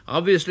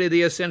 Obviously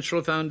the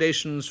essential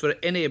foundations for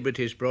any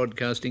British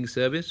broadcasting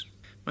service.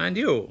 Mind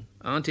you,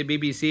 Auntie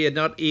BBC had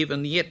not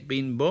even yet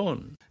been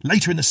born.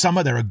 Later in the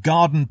summer, there are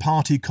garden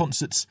party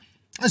concerts.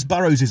 As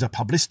Burrows is a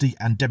publicity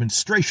and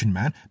demonstration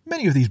man,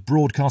 many of these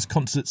broadcast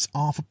concerts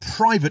are for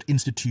private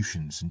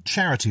institutions and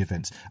charity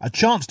events, a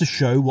chance to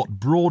show what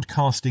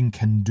broadcasting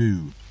can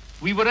do.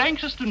 We were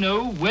anxious to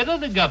know whether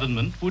the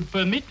government would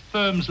permit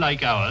firms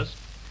like ours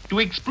to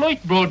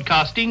exploit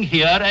broadcasting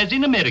here as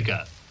in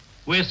America,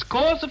 where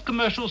scores of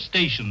commercial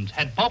stations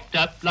had popped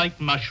up like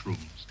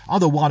mushrooms.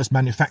 Other wireless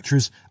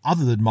manufacturers,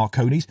 other than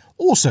Marconi's,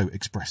 also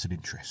expressed an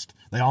interest.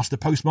 They asked the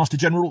Postmaster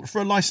General for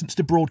a licence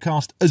to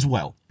broadcast as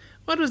well.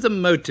 What was the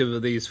motive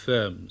of these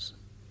firms?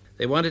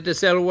 They wanted to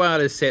sell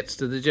wireless sets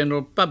to the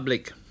general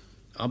public.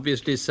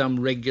 Obviously some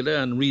regular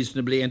and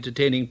reasonably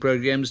entertaining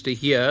programmes to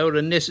hear were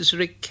a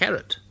necessary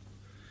carrot.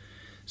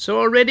 So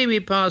already we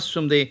pass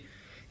from the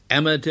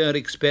amateur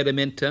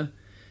experimenter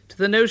to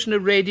the notion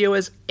of radio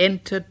as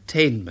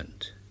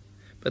entertainment.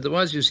 But there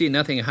was, you see,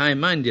 nothing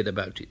high-minded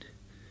about it.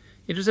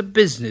 It was a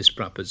business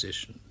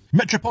proposition.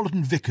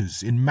 Metropolitan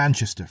Vicars in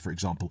Manchester, for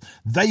example,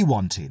 they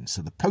want in,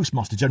 so the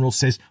Postmaster General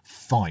says,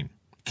 fine.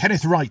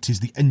 Kenneth Wright is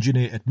the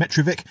engineer at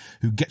Metrovic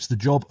who gets the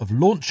job of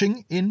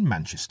launching in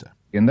Manchester.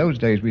 In those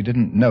days, we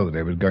didn't know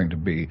there was going to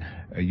be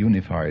a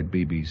unified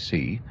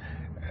BBC,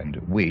 and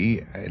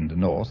we, in the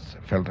north,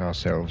 felt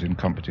ourselves in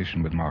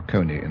competition with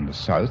Marconi in the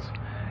south,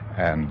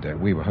 and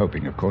we were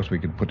hoping, of course, we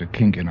could put a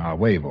kink in our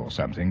wave or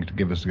something to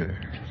give us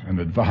an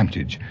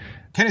advantage.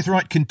 Kenneth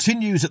Wright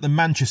continues at the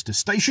Manchester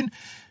station.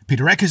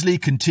 Peter Eckersley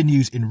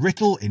continues in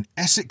Writtle in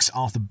Essex.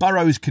 Arthur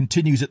Burrows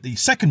continues at the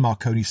second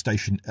Marconi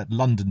station at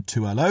London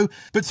 2LO.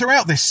 But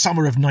throughout this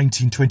summer of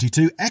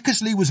 1922,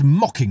 Eckersley was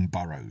mocking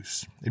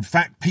Burrows. In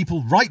fact,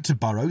 people write to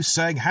Burrows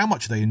saying how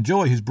much they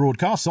enjoy his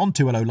broadcasts on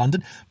 2LO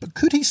London, but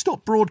could he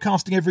stop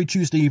broadcasting every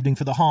Tuesday evening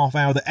for the half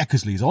hour that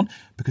Eckersley's on?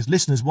 Because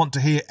listeners want to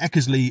hear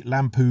Eckersley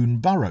lampoon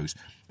Burrows.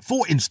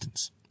 For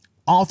instance,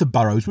 Arthur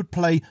Burrows would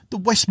play the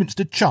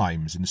Westminster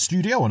Chimes in the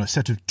studio on a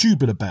set of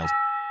tubular bells.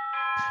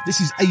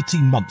 This is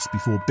 18 months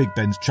before Big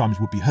Ben's chimes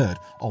would be heard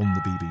on the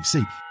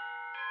BBC.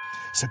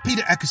 So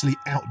Peter Eckersley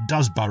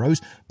outdoes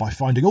Burrows by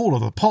finding all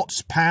of the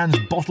pots, pans,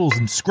 bottles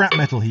and scrap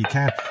metal he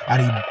can,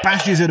 and he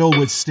bashes it all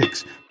with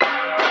sticks.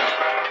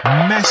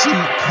 Messy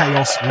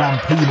chaos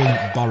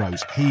lampooning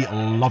Burrows. He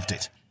loved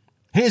it.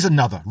 Here's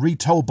another,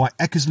 retold by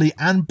Eckersley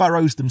and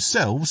Burrows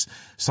themselves,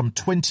 some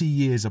 20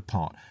 years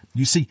apart.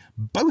 You see,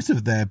 both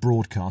of their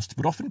broadcasts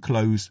would often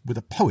close with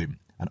a poem,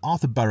 and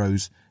Arthur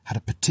Burrows had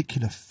a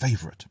particular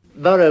favourite.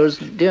 Burrows,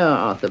 dear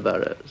Arthur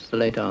Burrows, the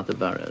late Arthur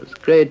Burrows,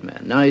 great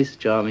man, nice,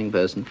 charming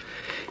person.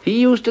 He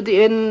used at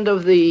the end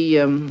of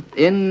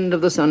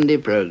the Sunday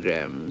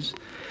programmes,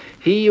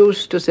 he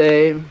used to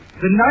say, "The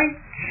night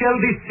shall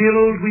be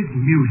filled with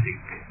music,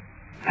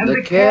 and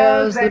the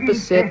cares that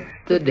beset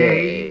the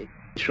day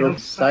shall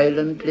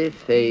silently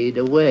fade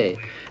away."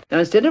 Now,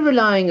 instead of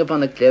relying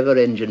upon a clever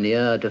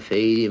engineer to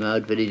fade him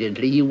out very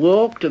gently, he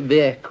walked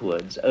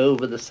backwards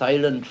over the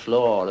silent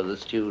floor of the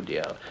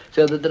studio,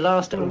 so that the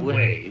last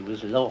away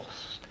was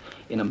lost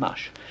in a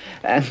mush.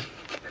 And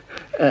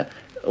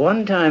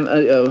one time,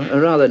 a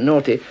rather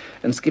naughty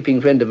and skipping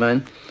friend of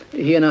mine,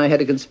 he and I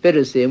had a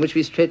conspiracy in which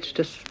we stretched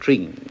a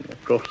string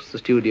across the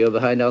studio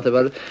behind Arthur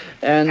Burrows,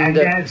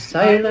 and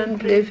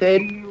silently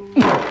fade...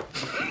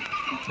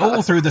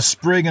 All through the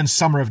spring and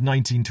summer of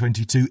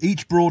 1922,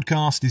 each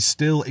broadcast is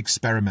still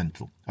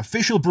experimental.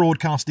 Official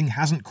broadcasting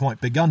hasn't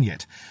quite begun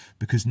yet,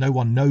 because no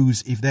one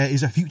knows if there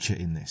is a future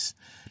in this.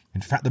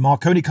 In fact, the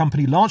Marconi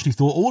Company largely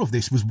thought all of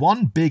this was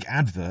one big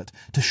advert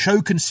to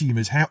show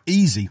consumers how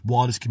easy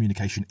wireless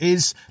communication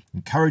is,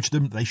 encourage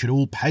them they should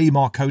all pay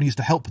Marconis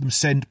to help them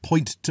send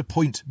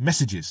point-to-point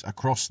messages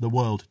across the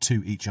world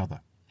to each other.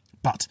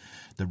 But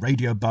the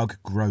radio bug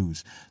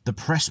grows. The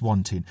press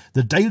want in.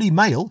 The Daily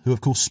Mail, who of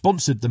course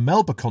sponsored the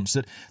Melba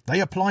concert, they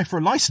apply for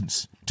a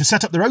licence to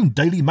set up their own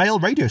Daily Mail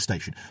radio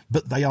station,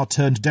 but they are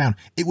turned down.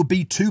 It would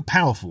be too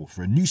powerful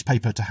for a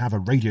newspaper to have a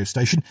radio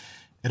station.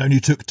 It only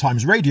took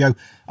Times Radio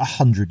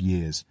 100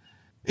 years.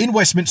 In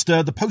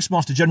Westminster, the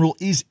Postmaster General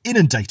is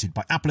inundated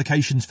by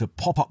applications for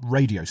pop-up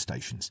radio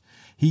stations.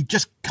 He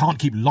just can't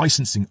keep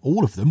licensing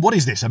all of them. What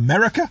is this,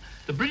 America?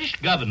 The British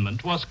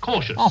government was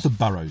cautious. Arthur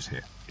Burrows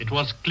here. It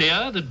was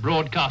clear that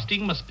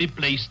broadcasting must be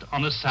placed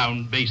on a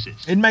sound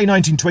basis. In May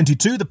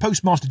 1922, the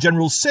Postmaster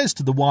General says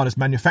to the wireless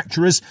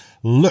manufacturers,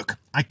 "Look,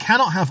 I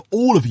cannot have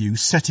all of you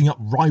setting up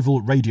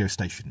rival radio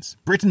stations.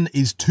 Britain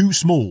is too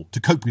small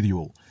to cope with you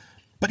all."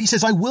 But he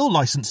says, "I will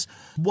license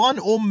one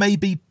or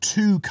maybe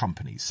two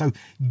companies. So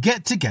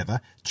get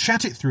together,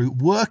 chat it through,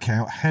 work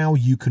out how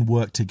you can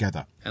work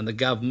together." And the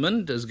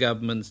government, as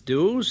governments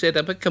do, set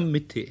up a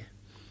committee.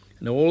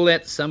 And all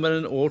that summer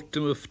and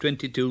autumn of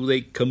 22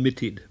 they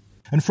committed.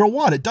 And for a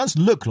while it does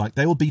look like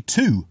there will be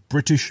two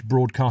British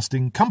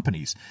broadcasting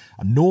companies,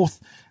 a North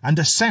and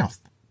a South.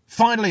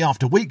 Finally,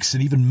 after weeks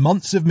and even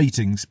months of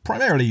meetings,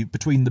 primarily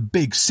between the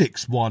big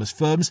six wireless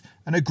firms,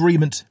 an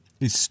agreement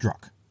is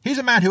struck. Here's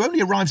a man who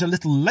only arrives a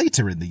little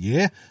later in the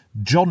year,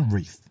 John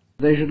Reith.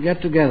 They should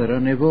get together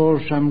and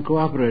evolve some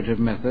cooperative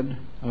method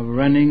of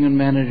running and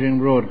managing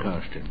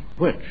broadcasting,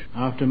 which,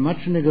 after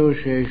much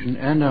negotiation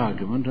and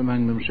argument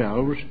among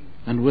themselves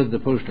and with the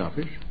Post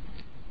Office,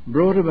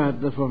 brought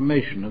about the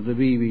formation of the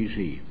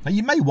BBC. Now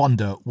you may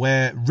wonder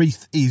where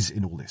Reith is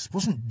in all this.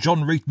 Wasn't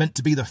John Reith meant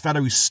to be the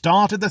fellow who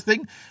started the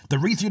thing? The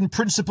Reithian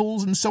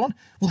principles and so on?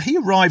 Well, he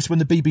arrives when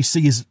the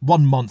BBC is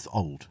 1 month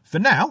old. For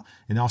now,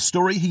 in our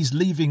story, he's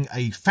leaving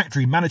a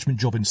factory management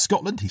job in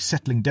Scotland. He's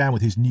settling down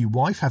with his new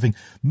wife, having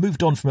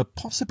moved on from a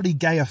possibly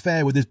gay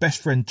affair with his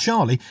best friend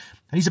Charlie,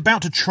 and he's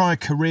about to try a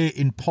career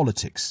in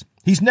politics.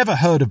 He's never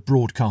heard of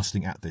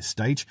broadcasting at this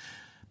stage.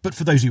 But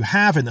for those who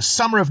have, in the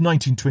summer of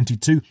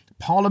 1922,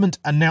 Parliament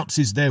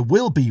announces there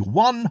will be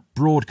one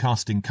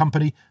broadcasting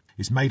company.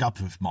 It's made up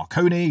of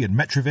Marconi and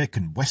Metrovic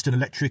and Western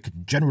Electric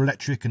and General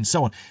Electric and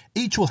so on.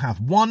 Each will have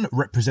one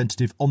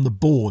representative on the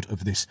board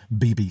of this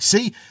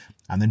BBC,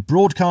 and then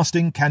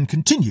broadcasting can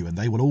continue and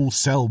they will all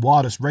sell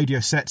wireless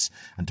radio sets,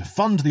 and to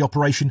fund the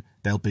operation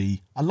there'll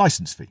be a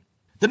licence fee.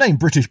 The name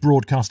British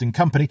Broadcasting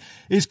Company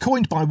is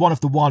coined by one of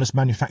the wireless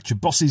manufacturer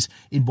bosses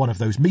in one of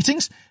those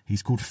meetings.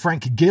 He's called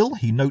Frank Gill.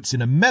 He notes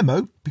in a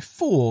memo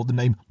before the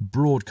name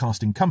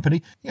Broadcasting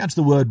Company, he adds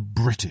the word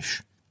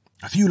British.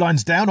 A few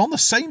lines down on the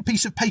same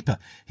piece of paper,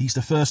 he's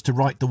the first to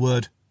write the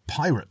word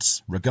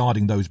pirates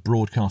regarding those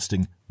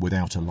broadcasting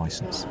without a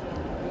licence.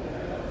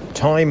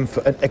 Time for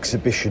an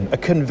exhibition, a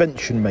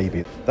convention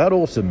maybe. That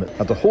autumn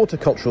at the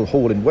Horticultural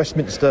Hall in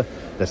Westminster,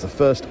 there's the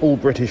first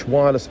all-British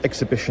wireless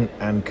exhibition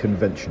and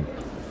convention.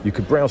 You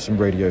could browse some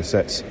radio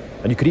sets,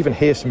 and you could even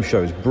hear some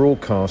shows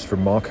broadcast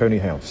from Marconi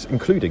House,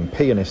 including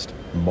pianist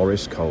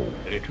Maurice Cole.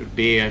 It would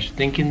be, I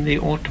think, in the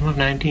autumn of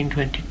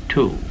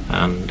 1922,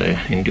 and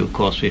in due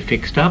course we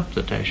fixed up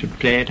that I should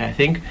play it, I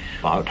think,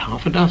 about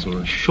half a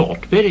dozen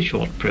short, very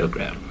short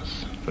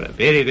programmes for a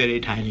very, very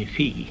tiny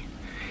fee.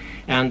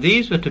 And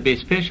these were to be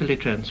specially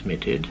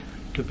transmitted,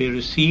 to be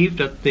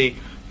received at the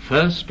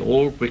first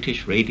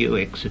all-British radio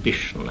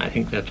exhibition, I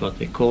think that's what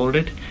they called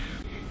it.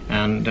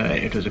 And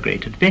it was a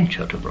great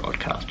adventure to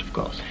broadcast, of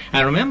course.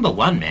 I remember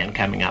one man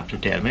coming up to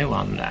tell me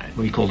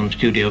we call them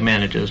studio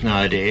managers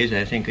nowadays,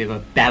 I think they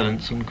were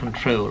balance and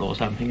control or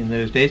something in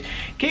those days,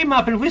 came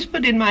up and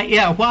whispered in my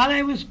ear while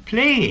I was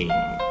playing,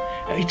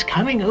 "It's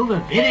coming over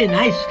very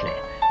nicely."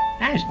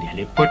 I was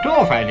nearly put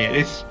off, I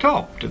nearly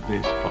stopped at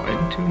this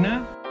point, you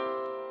know.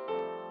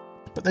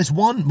 But there's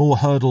one more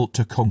hurdle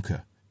to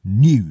conquer: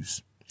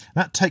 news.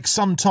 That takes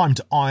some time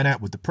to iron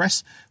out with the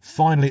press.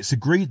 Finally, it's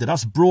agreed that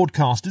us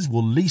broadcasters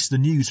will lease the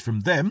news from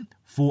them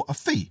for a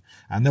fee,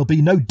 and there'll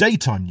be no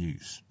daytime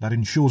news. That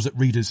ensures that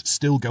readers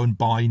still go and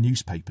buy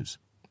newspapers.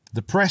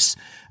 The press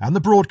and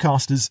the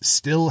broadcasters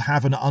still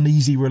have an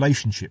uneasy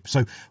relationship,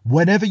 so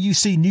whenever you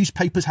see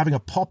newspapers having a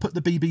pop at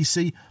the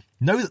BBC,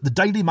 know that the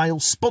Daily Mail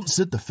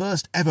sponsored the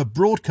first ever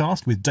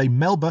broadcast with Dame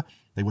Melba.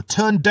 They were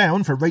turned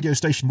down for a radio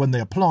station when they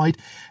applied,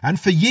 and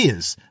for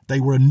years they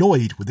were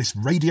annoyed with this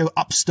radio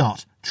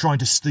upstart trying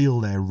to steal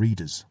their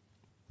readers.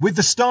 With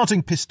the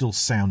starting pistol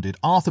sounded,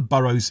 Arthur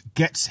Burrows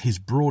gets his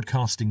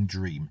broadcasting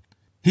dream.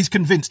 He's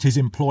convinced his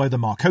employer, the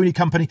Marconi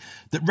Company,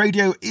 that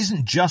radio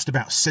isn't just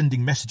about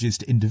sending messages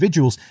to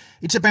individuals,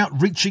 it's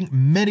about reaching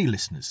many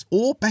listeners.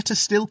 Or, better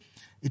still,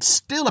 it's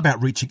still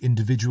about reaching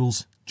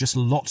individuals, just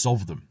lots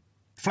of them.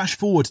 Flash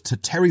forward to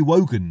Terry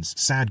Wogan's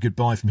sad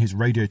goodbye from his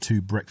Radio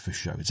 2 breakfast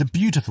show. It's a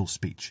beautiful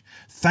speech.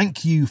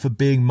 "Thank you for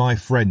being my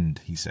friend,"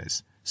 he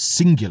says.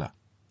 Singular.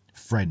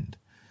 Friend.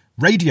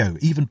 Radio,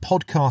 even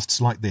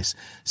podcasts like this,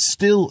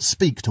 still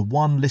speak to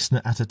one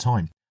listener at a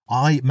time.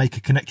 I make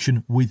a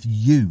connection with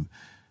you.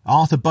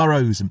 Arthur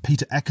Burrows and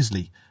Peter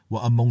Eckersley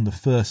were among the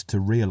first to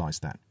realise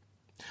that.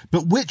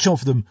 But which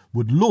of them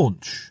would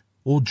launch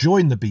or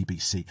join the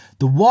BBC?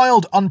 The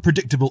wild,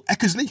 unpredictable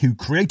Eckersley, who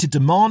created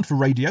demand for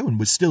radio and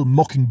was still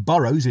mocking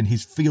Burrows in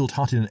his field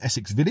hut in an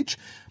Essex village?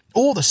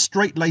 Or the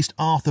straight-laced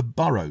Arthur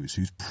Burrows,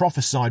 who's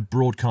prophesied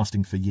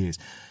broadcasting for years?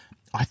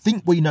 I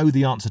think we know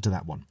the answer to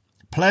that one.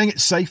 Playing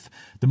it safe,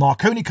 the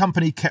Marconi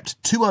Company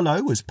kept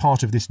 2LO as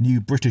part of this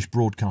new British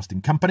Broadcasting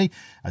Company,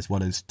 as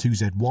well as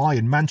 2ZY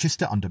in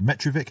Manchester under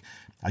Metrovic,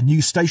 a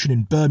new station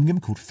in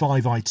Birmingham called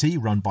 5IT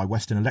run by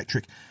Western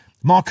Electric.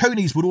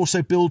 Marconi's would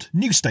also build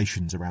new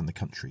stations around the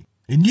country,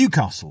 in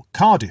Newcastle,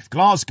 Cardiff,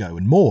 Glasgow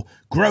and more,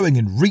 growing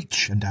in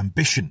reach and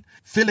ambition,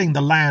 filling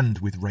the land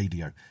with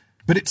radio.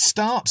 But it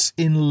starts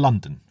in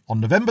London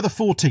on November the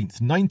 14th,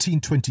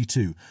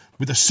 1922,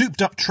 with a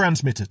souped-up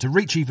transmitter to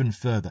reach even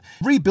further,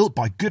 rebuilt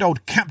by good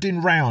old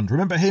Captain Round.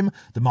 Remember him?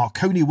 The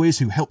Marconi whiz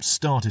who helped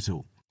start it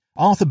all.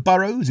 Arthur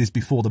Burrows is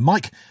before the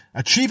mic,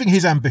 achieving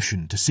his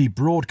ambition to see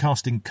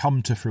broadcasting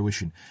come to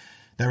fruition.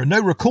 There are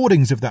no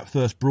recordings of that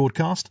first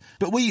broadcast,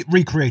 but we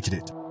recreated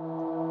it.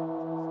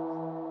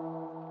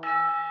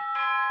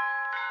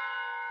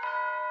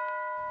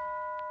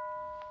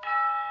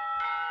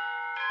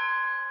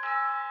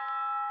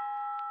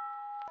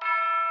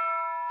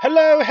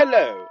 Hello,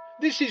 hello.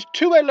 This is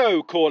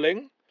 2LO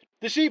calling.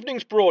 This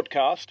evening's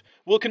broadcast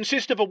will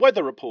consist of a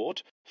weather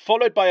report,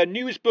 followed by a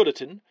news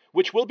bulletin,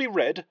 which will be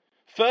read,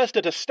 first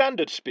at a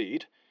standard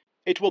speed.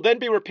 It will then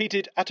be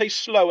repeated at a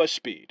slower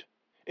speed.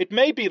 It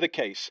may be the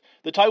case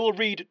that I will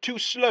read too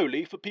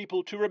slowly for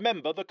people to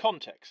remember the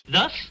context.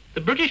 Thus,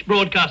 the British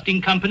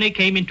Broadcasting Company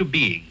came into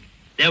being.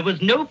 There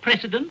was no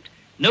precedent,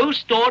 no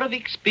store of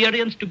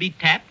experience to be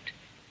tapped,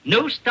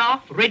 no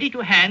staff ready to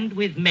hand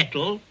with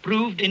metal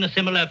proved in a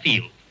similar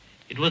field.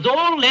 It was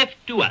all left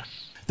to us.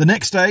 The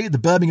next day, the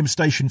Birmingham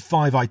station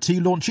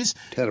 5IT launches.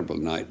 Terrible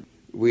night.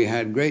 We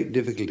had great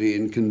difficulty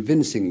in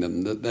convincing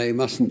them that they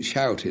mustn't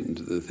shout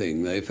into the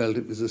thing. They felt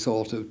it was a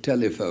sort of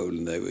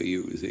telephone they were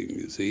using,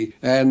 you see.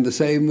 And the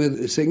same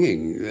with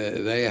singing.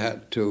 They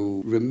had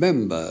to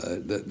remember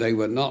that they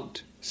were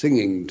not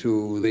singing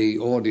to the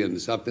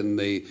audience up in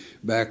the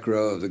back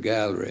row of the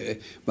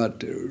gallery,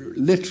 but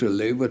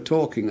literally were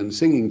talking and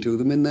singing to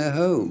them in their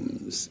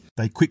homes.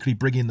 They quickly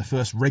bring in the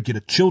first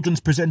regular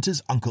children's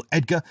presenters, Uncle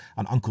Edgar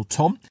and Uncle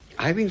Tom.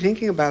 I've been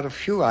thinking about a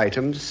few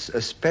items,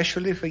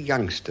 especially for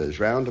youngsters,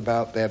 round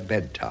about their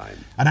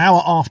bedtime. An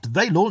hour after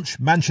they launch,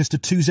 Manchester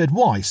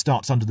 2ZY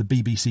starts under the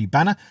BBC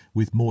banner,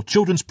 with more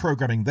children's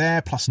programming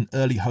there, plus an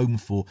early home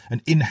for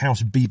an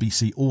in-house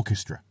BBC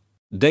orchestra.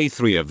 Day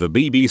 3 of the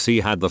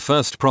BBC had the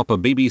first proper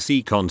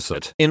BBC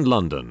concert in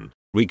London,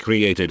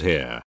 recreated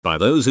here by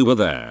those who were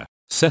there.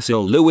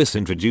 Cecil Lewis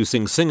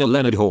introducing singer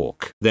Leonard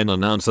Hawke, then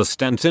announcer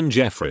Stanton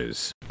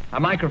Jeffries. A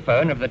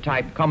microphone of the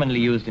type commonly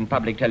used in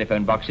public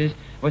telephone boxes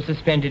was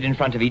suspended in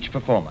front of each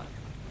performer.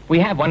 We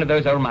have one of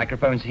those old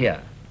microphones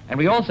here, and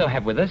we also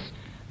have with us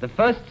the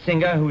first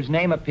singer whose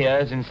name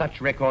appears in such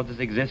records as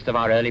exist of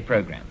our early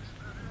programs.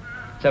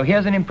 So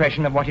here's an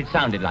impression of what it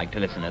sounded like to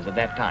listeners at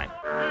that time.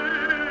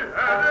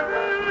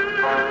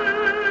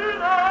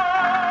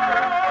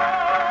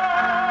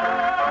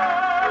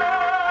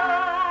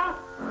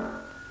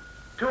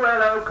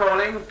 2LO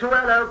calling,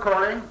 2LO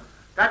calling.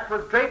 That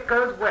was Drake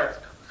Goes West,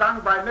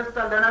 sung by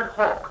Mr. Leonard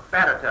Hawke,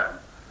 baritone.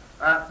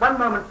 One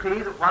moment,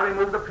 please, while we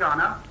move the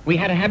piano. We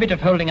had a habit of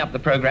holding up the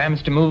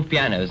programs to move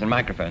pianos and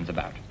microphones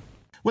about.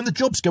 When the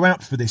jobs go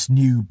out for this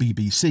new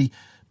BBC,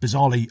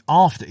 bizarrely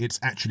after it's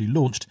actually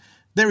launched,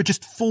 There are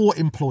just 4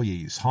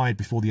 employees hired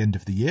before the end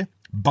of the year.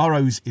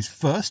 Burrows is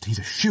first. He's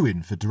a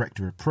shoo-in for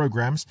Director of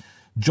Programmes.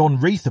 John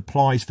Reith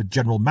applies for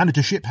general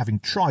managership, having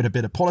tried a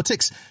bit of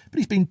politics, but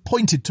he's been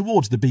pointed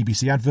towards the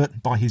BBC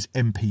advert by his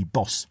MP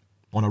boss.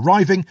 On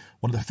arriving,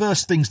 one of the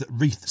first things that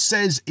Reith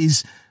says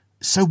is,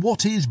 "So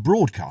what is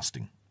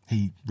broadcasting?"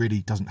 He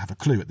really doesn't have a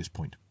clue at this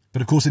point.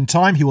 But of course in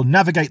time he will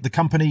navigate the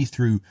company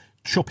through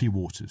choppy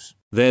waters.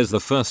 There's the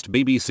first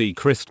BBC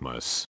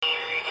Christmas.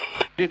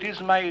 It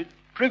is my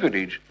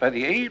privilege, by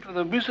the aid of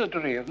the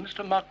wizardry of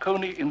Mr.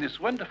 Marconi in this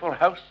wonderful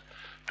house,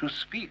 to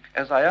speak,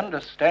 as I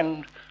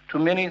understand, to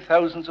many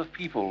thousands of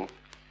people.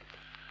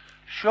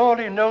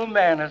 Surely no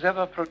man has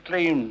ever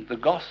proclaimed the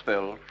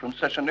gospel from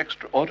such an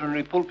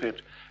extraordinary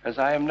pulpit as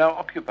I am now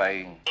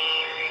occupying.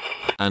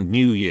 And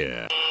New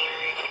Year.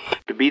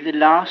 To be the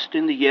last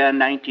in the year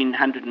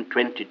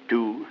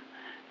 1922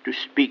 to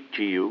speak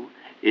to you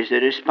is a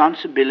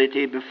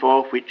responsibility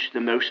before which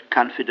the most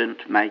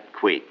confident might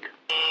quake.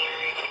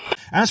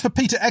 As for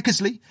Peter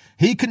Eckersley,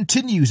 he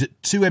continues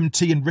at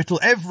 2MT in Writtle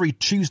every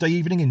Tuesday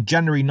evening in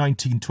January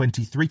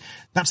 1923.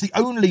 That's the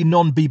only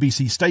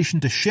non-BBC station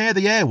to share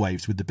the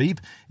airwaves with the Beeb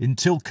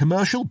until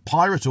commercial,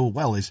 pirate or,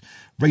 well, is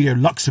Radio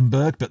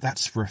Luxembourg, but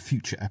that's for a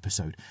future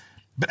episode.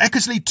 But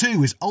Eckersley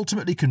too is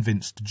ultimately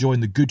convinced to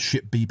join the good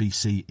ship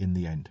BBC in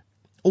the end.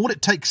 All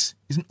it takes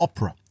is an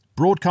opera,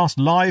 broadcast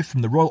live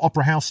from the Royal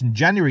Opera House in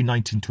January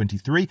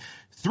 1923,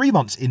 3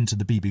 months into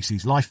the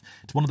BBC's life.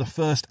 It's one of the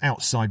first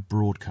outside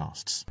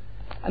broadcasts.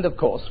 And of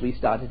course we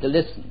started to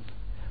listen.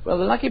 Well,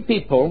 the lucky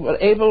people were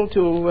able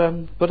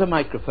to put a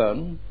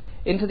microphone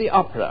into the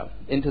opera,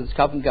 into the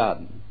Covent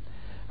Garden.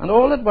 And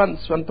all at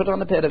once one put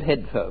on a pair of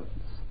headphones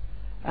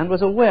and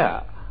was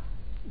aware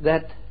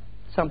that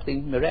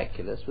something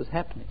miraculous was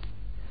happening.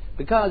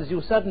 Because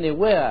you suddenly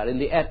were in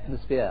the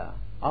atmosphere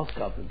of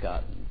Covent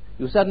Garden.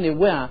 You suddenly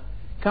were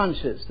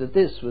conscious that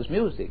this was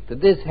music, that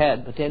this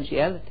had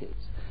potentialities.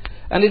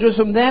 And it was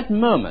from that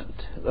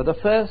moment, the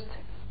first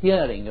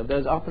hearing of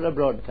those opera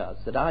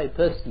broadcasts, that I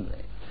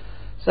personally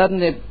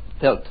suddenly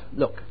felt,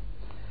 look,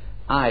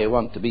 I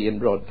want to be in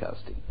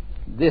broadcasting.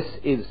 This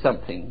is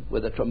something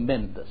with a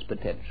tremendous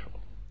potential.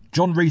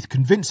 John Reith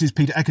convinces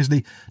Peter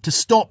Eckersley to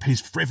stop his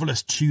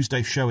frivolous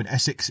Tuesday show in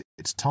Essex.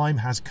 Its time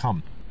has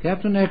come.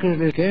 Captain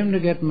Eckersley came to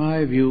get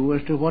my view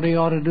as to what he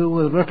ought to do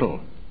with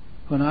Writtle.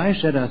 When I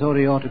said I thought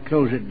he ought to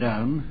close it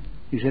down,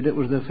 he said it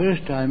was the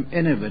first time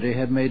anybody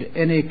had made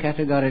any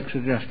categoric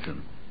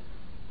suggestion,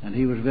 and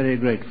he was very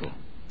grateful.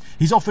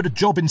 He's offered a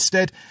job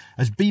instead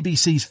as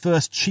BBC's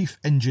first chief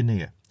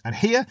engineer. And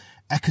here,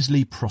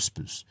 Eckersley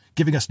prospers,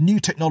 giving us new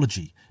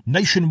technology,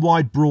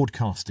 nationwide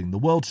broadcasting, the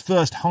world's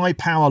first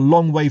high-power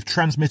long-wave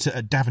transmitter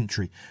at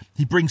Daventry.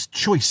 He brings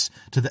choice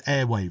to the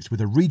airwaves with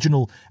a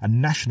regional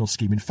and national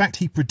scheme. In fact,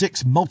 he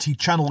predicts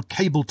multi-channel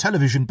cable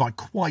television by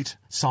quite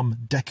some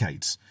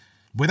decades.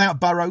 Without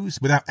Burrows,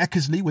 without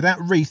Eckersley, without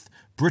Reith,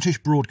 British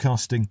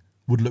broadcasting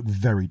would look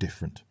very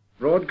different.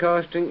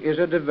 Broadcasting is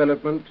a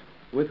development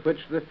with which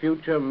the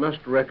future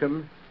must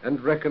reckon,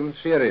 and reckon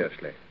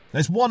seriously.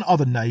 There's one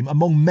other name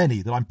among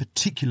many that I'm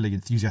particularly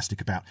enthusiastic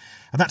about,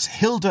 and that's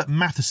Hilda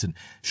Matheson.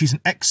 She's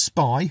an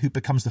ex-spy who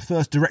becomes the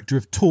first director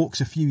of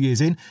Talks a few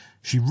years in.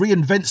 She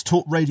reinvents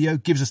talk radio,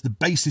 gives us the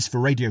basis for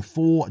Radio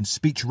 4 and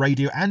speech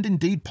radio, and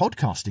indeed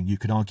podcasting, you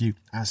could argue,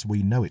 as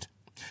we know it.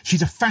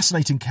 She's a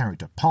fascinating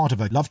character, part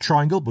of a love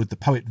triangle with the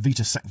poet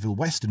Vita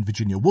Sackville-West and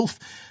Virginia Woolf.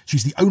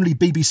 She's the only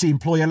BBC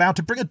employee allowed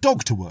to bring a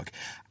dog to work.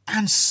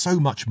 And so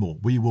much more.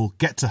 We will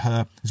get to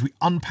her as we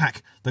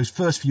unpack those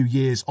first few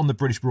years on the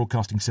British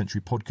Broadcasting Century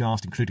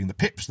podcast, including the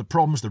pips, the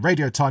proms, the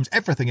radio times,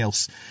 everything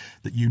else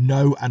that you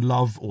know and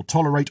love or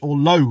tolerate or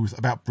loathe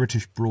about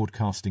British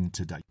broadcasting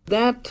today.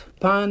 That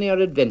pioneer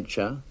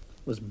adventure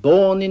was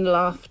born in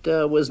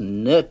laughter, was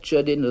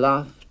nurtured in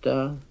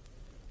laughter,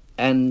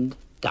 and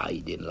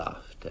died in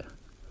laughter.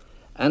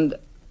 And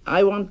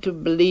I want to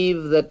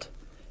believe that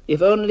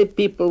if only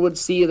people would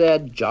see their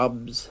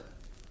jobs,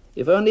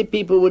 if only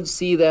people would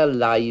see their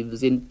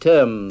lives in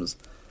terms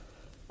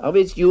of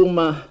its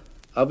humour,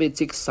 of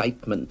its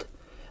excitement,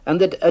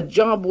 and that a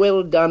job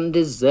well done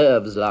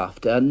deserves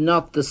laughter and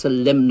not the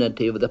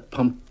solemnity of the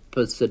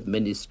pompous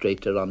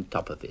administrator on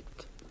top of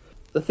it.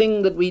 The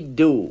thing that we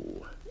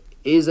do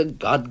is a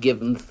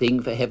God-given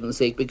thing, for heaven's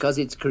sake, because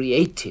it's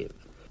creative,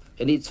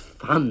 and it's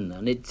fun,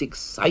 and it's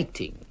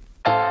exciting.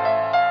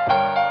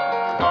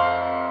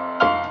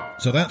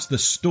 So that's the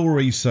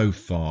story so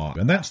far,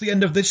 and that's the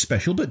end of this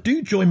special, but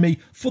do join me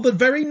for the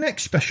very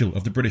next special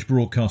of the British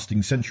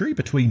Broadcasting Century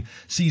between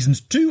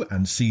Seasons 2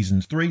 and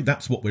Seasons 3.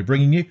 That's what we're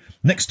bringing you.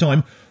 Next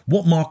time,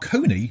 what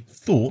Marconi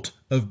thought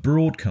of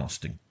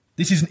broadcasting.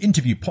 This is an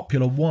interview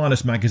Popular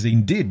Wireless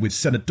magazine did with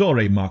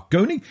Senatore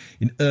Marconi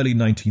in early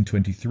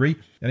 1923,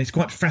 and it's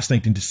quite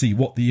fascinating to see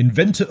what the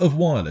inventor of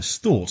wireless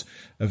thought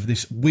of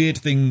this weird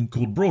thing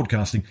called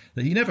broadcasting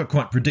that he never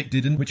quite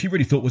predicted and which he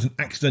really thought was an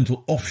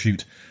accidental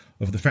offshoot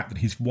of the fact that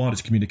his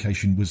wireless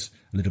communication was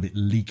a little bit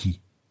leaky.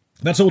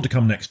 That's all to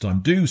come next time.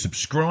 Do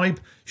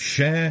subscribe,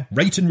 share,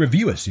 rate and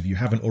review us if you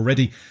haven't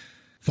already.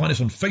 Find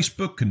us on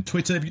Facebook and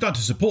Twitter. If you'd like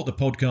to support the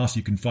podcast,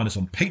 you can find us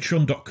on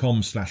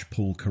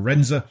patreon.com/Paul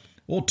Carenza,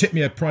 or tip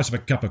me a price of a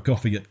cup of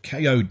coffee at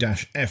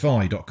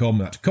ko-fi.com.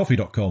 That's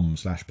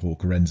coffee.com/Paul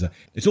Carenza.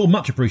 It's all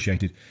much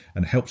appreciated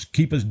and helps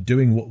keep us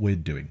doing what we're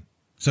doing.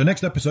 So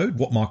next episode,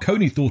 what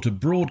Marconi thought of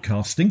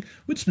broadcasting,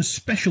 with some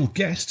special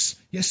guests.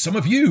 Yes, some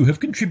of you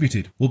have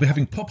contributed. We'll be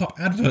having pop-up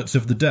adverts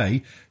of the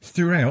day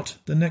throughout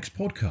the next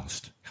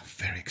podcast. How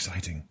very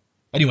exciting.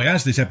 Anyway,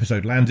 as this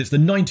episode lands, it's the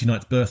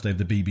 99th birthday of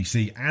the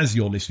BBC. As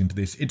you're listening to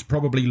this, it's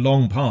probably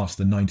long past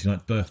the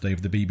 99th birthday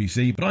of the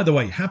BBC. But either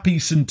way, happy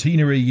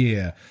centenary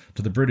year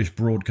to the British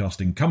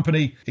Broadcasting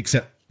Company.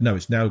 Except, no,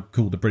 it's now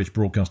called the British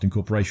Broadcasting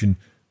Corporation,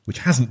 which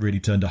hasn't really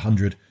turned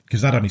 100,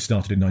 because that only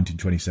started in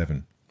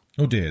 1927.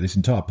 Oh dear, this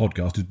entire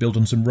podcast is built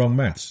on some wrong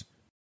maths.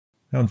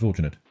 How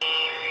unfortunate.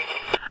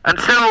 And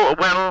so,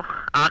 well,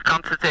 our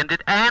concert's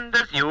ended, and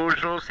as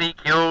usual,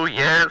 CQ,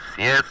 yes,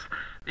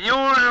 the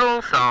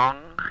usual song,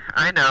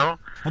 I know.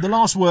 And the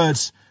last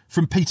words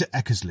from Peter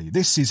Eckersley.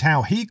 This is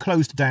how he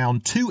closed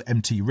down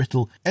 2MT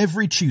Riddle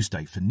every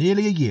Tuesday for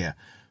nearly a year,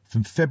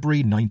 from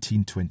February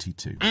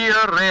 1922.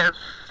 Dearest,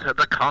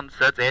 the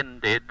concert's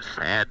ended,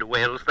 sad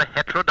wails the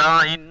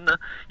heterodyne.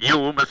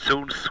 You must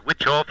soon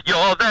switch off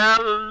your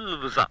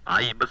valves,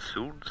 I must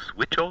soon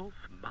switch off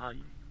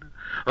mine.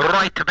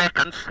 Write back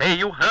and say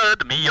you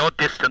heard me, your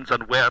distance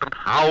and where and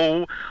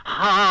how.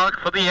 Hark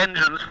for the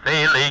engines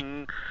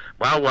failing.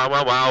 Wow, wow,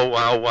 wow, wow,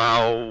 wow,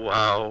 wow,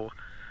 wow.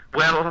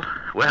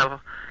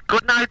 Well,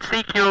 good night,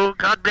 CQ.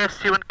 God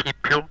bless you and keep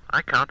you.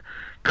 I can't.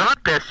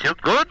 God bless you.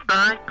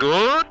 Goodbye.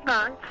 Good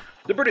night.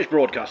 The British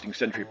Broadcasting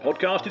Century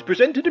podcast is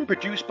presented and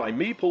produced by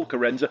me, Paul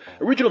Carenza.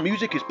 Original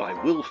music is by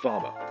Will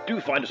Farmer.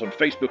 Do find us on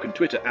Facebook and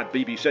Twitter at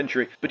BBC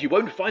Century, but you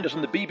won't find us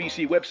on the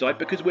BBC website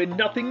because we're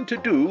nothing to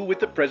do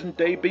with the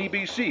present-day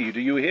BBC, do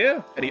you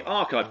hear? Any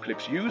archive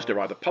clips used are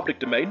either public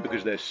domain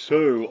because they're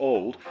so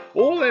old,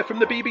 or they're from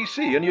the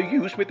BBC and you're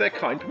used with their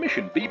kind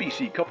permission.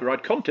 BBC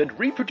copyright content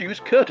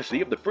reproduced courtesy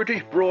of the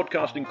British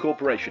Broadcasting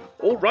Corporation.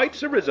 All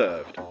rights are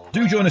reserved.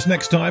 Do join us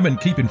next time and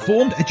keep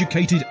informed,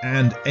 educated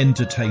and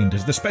entertained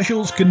as the specials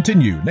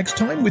continue next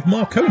time with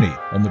Marconi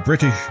on the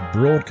British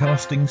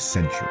Broadcasting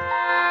Century.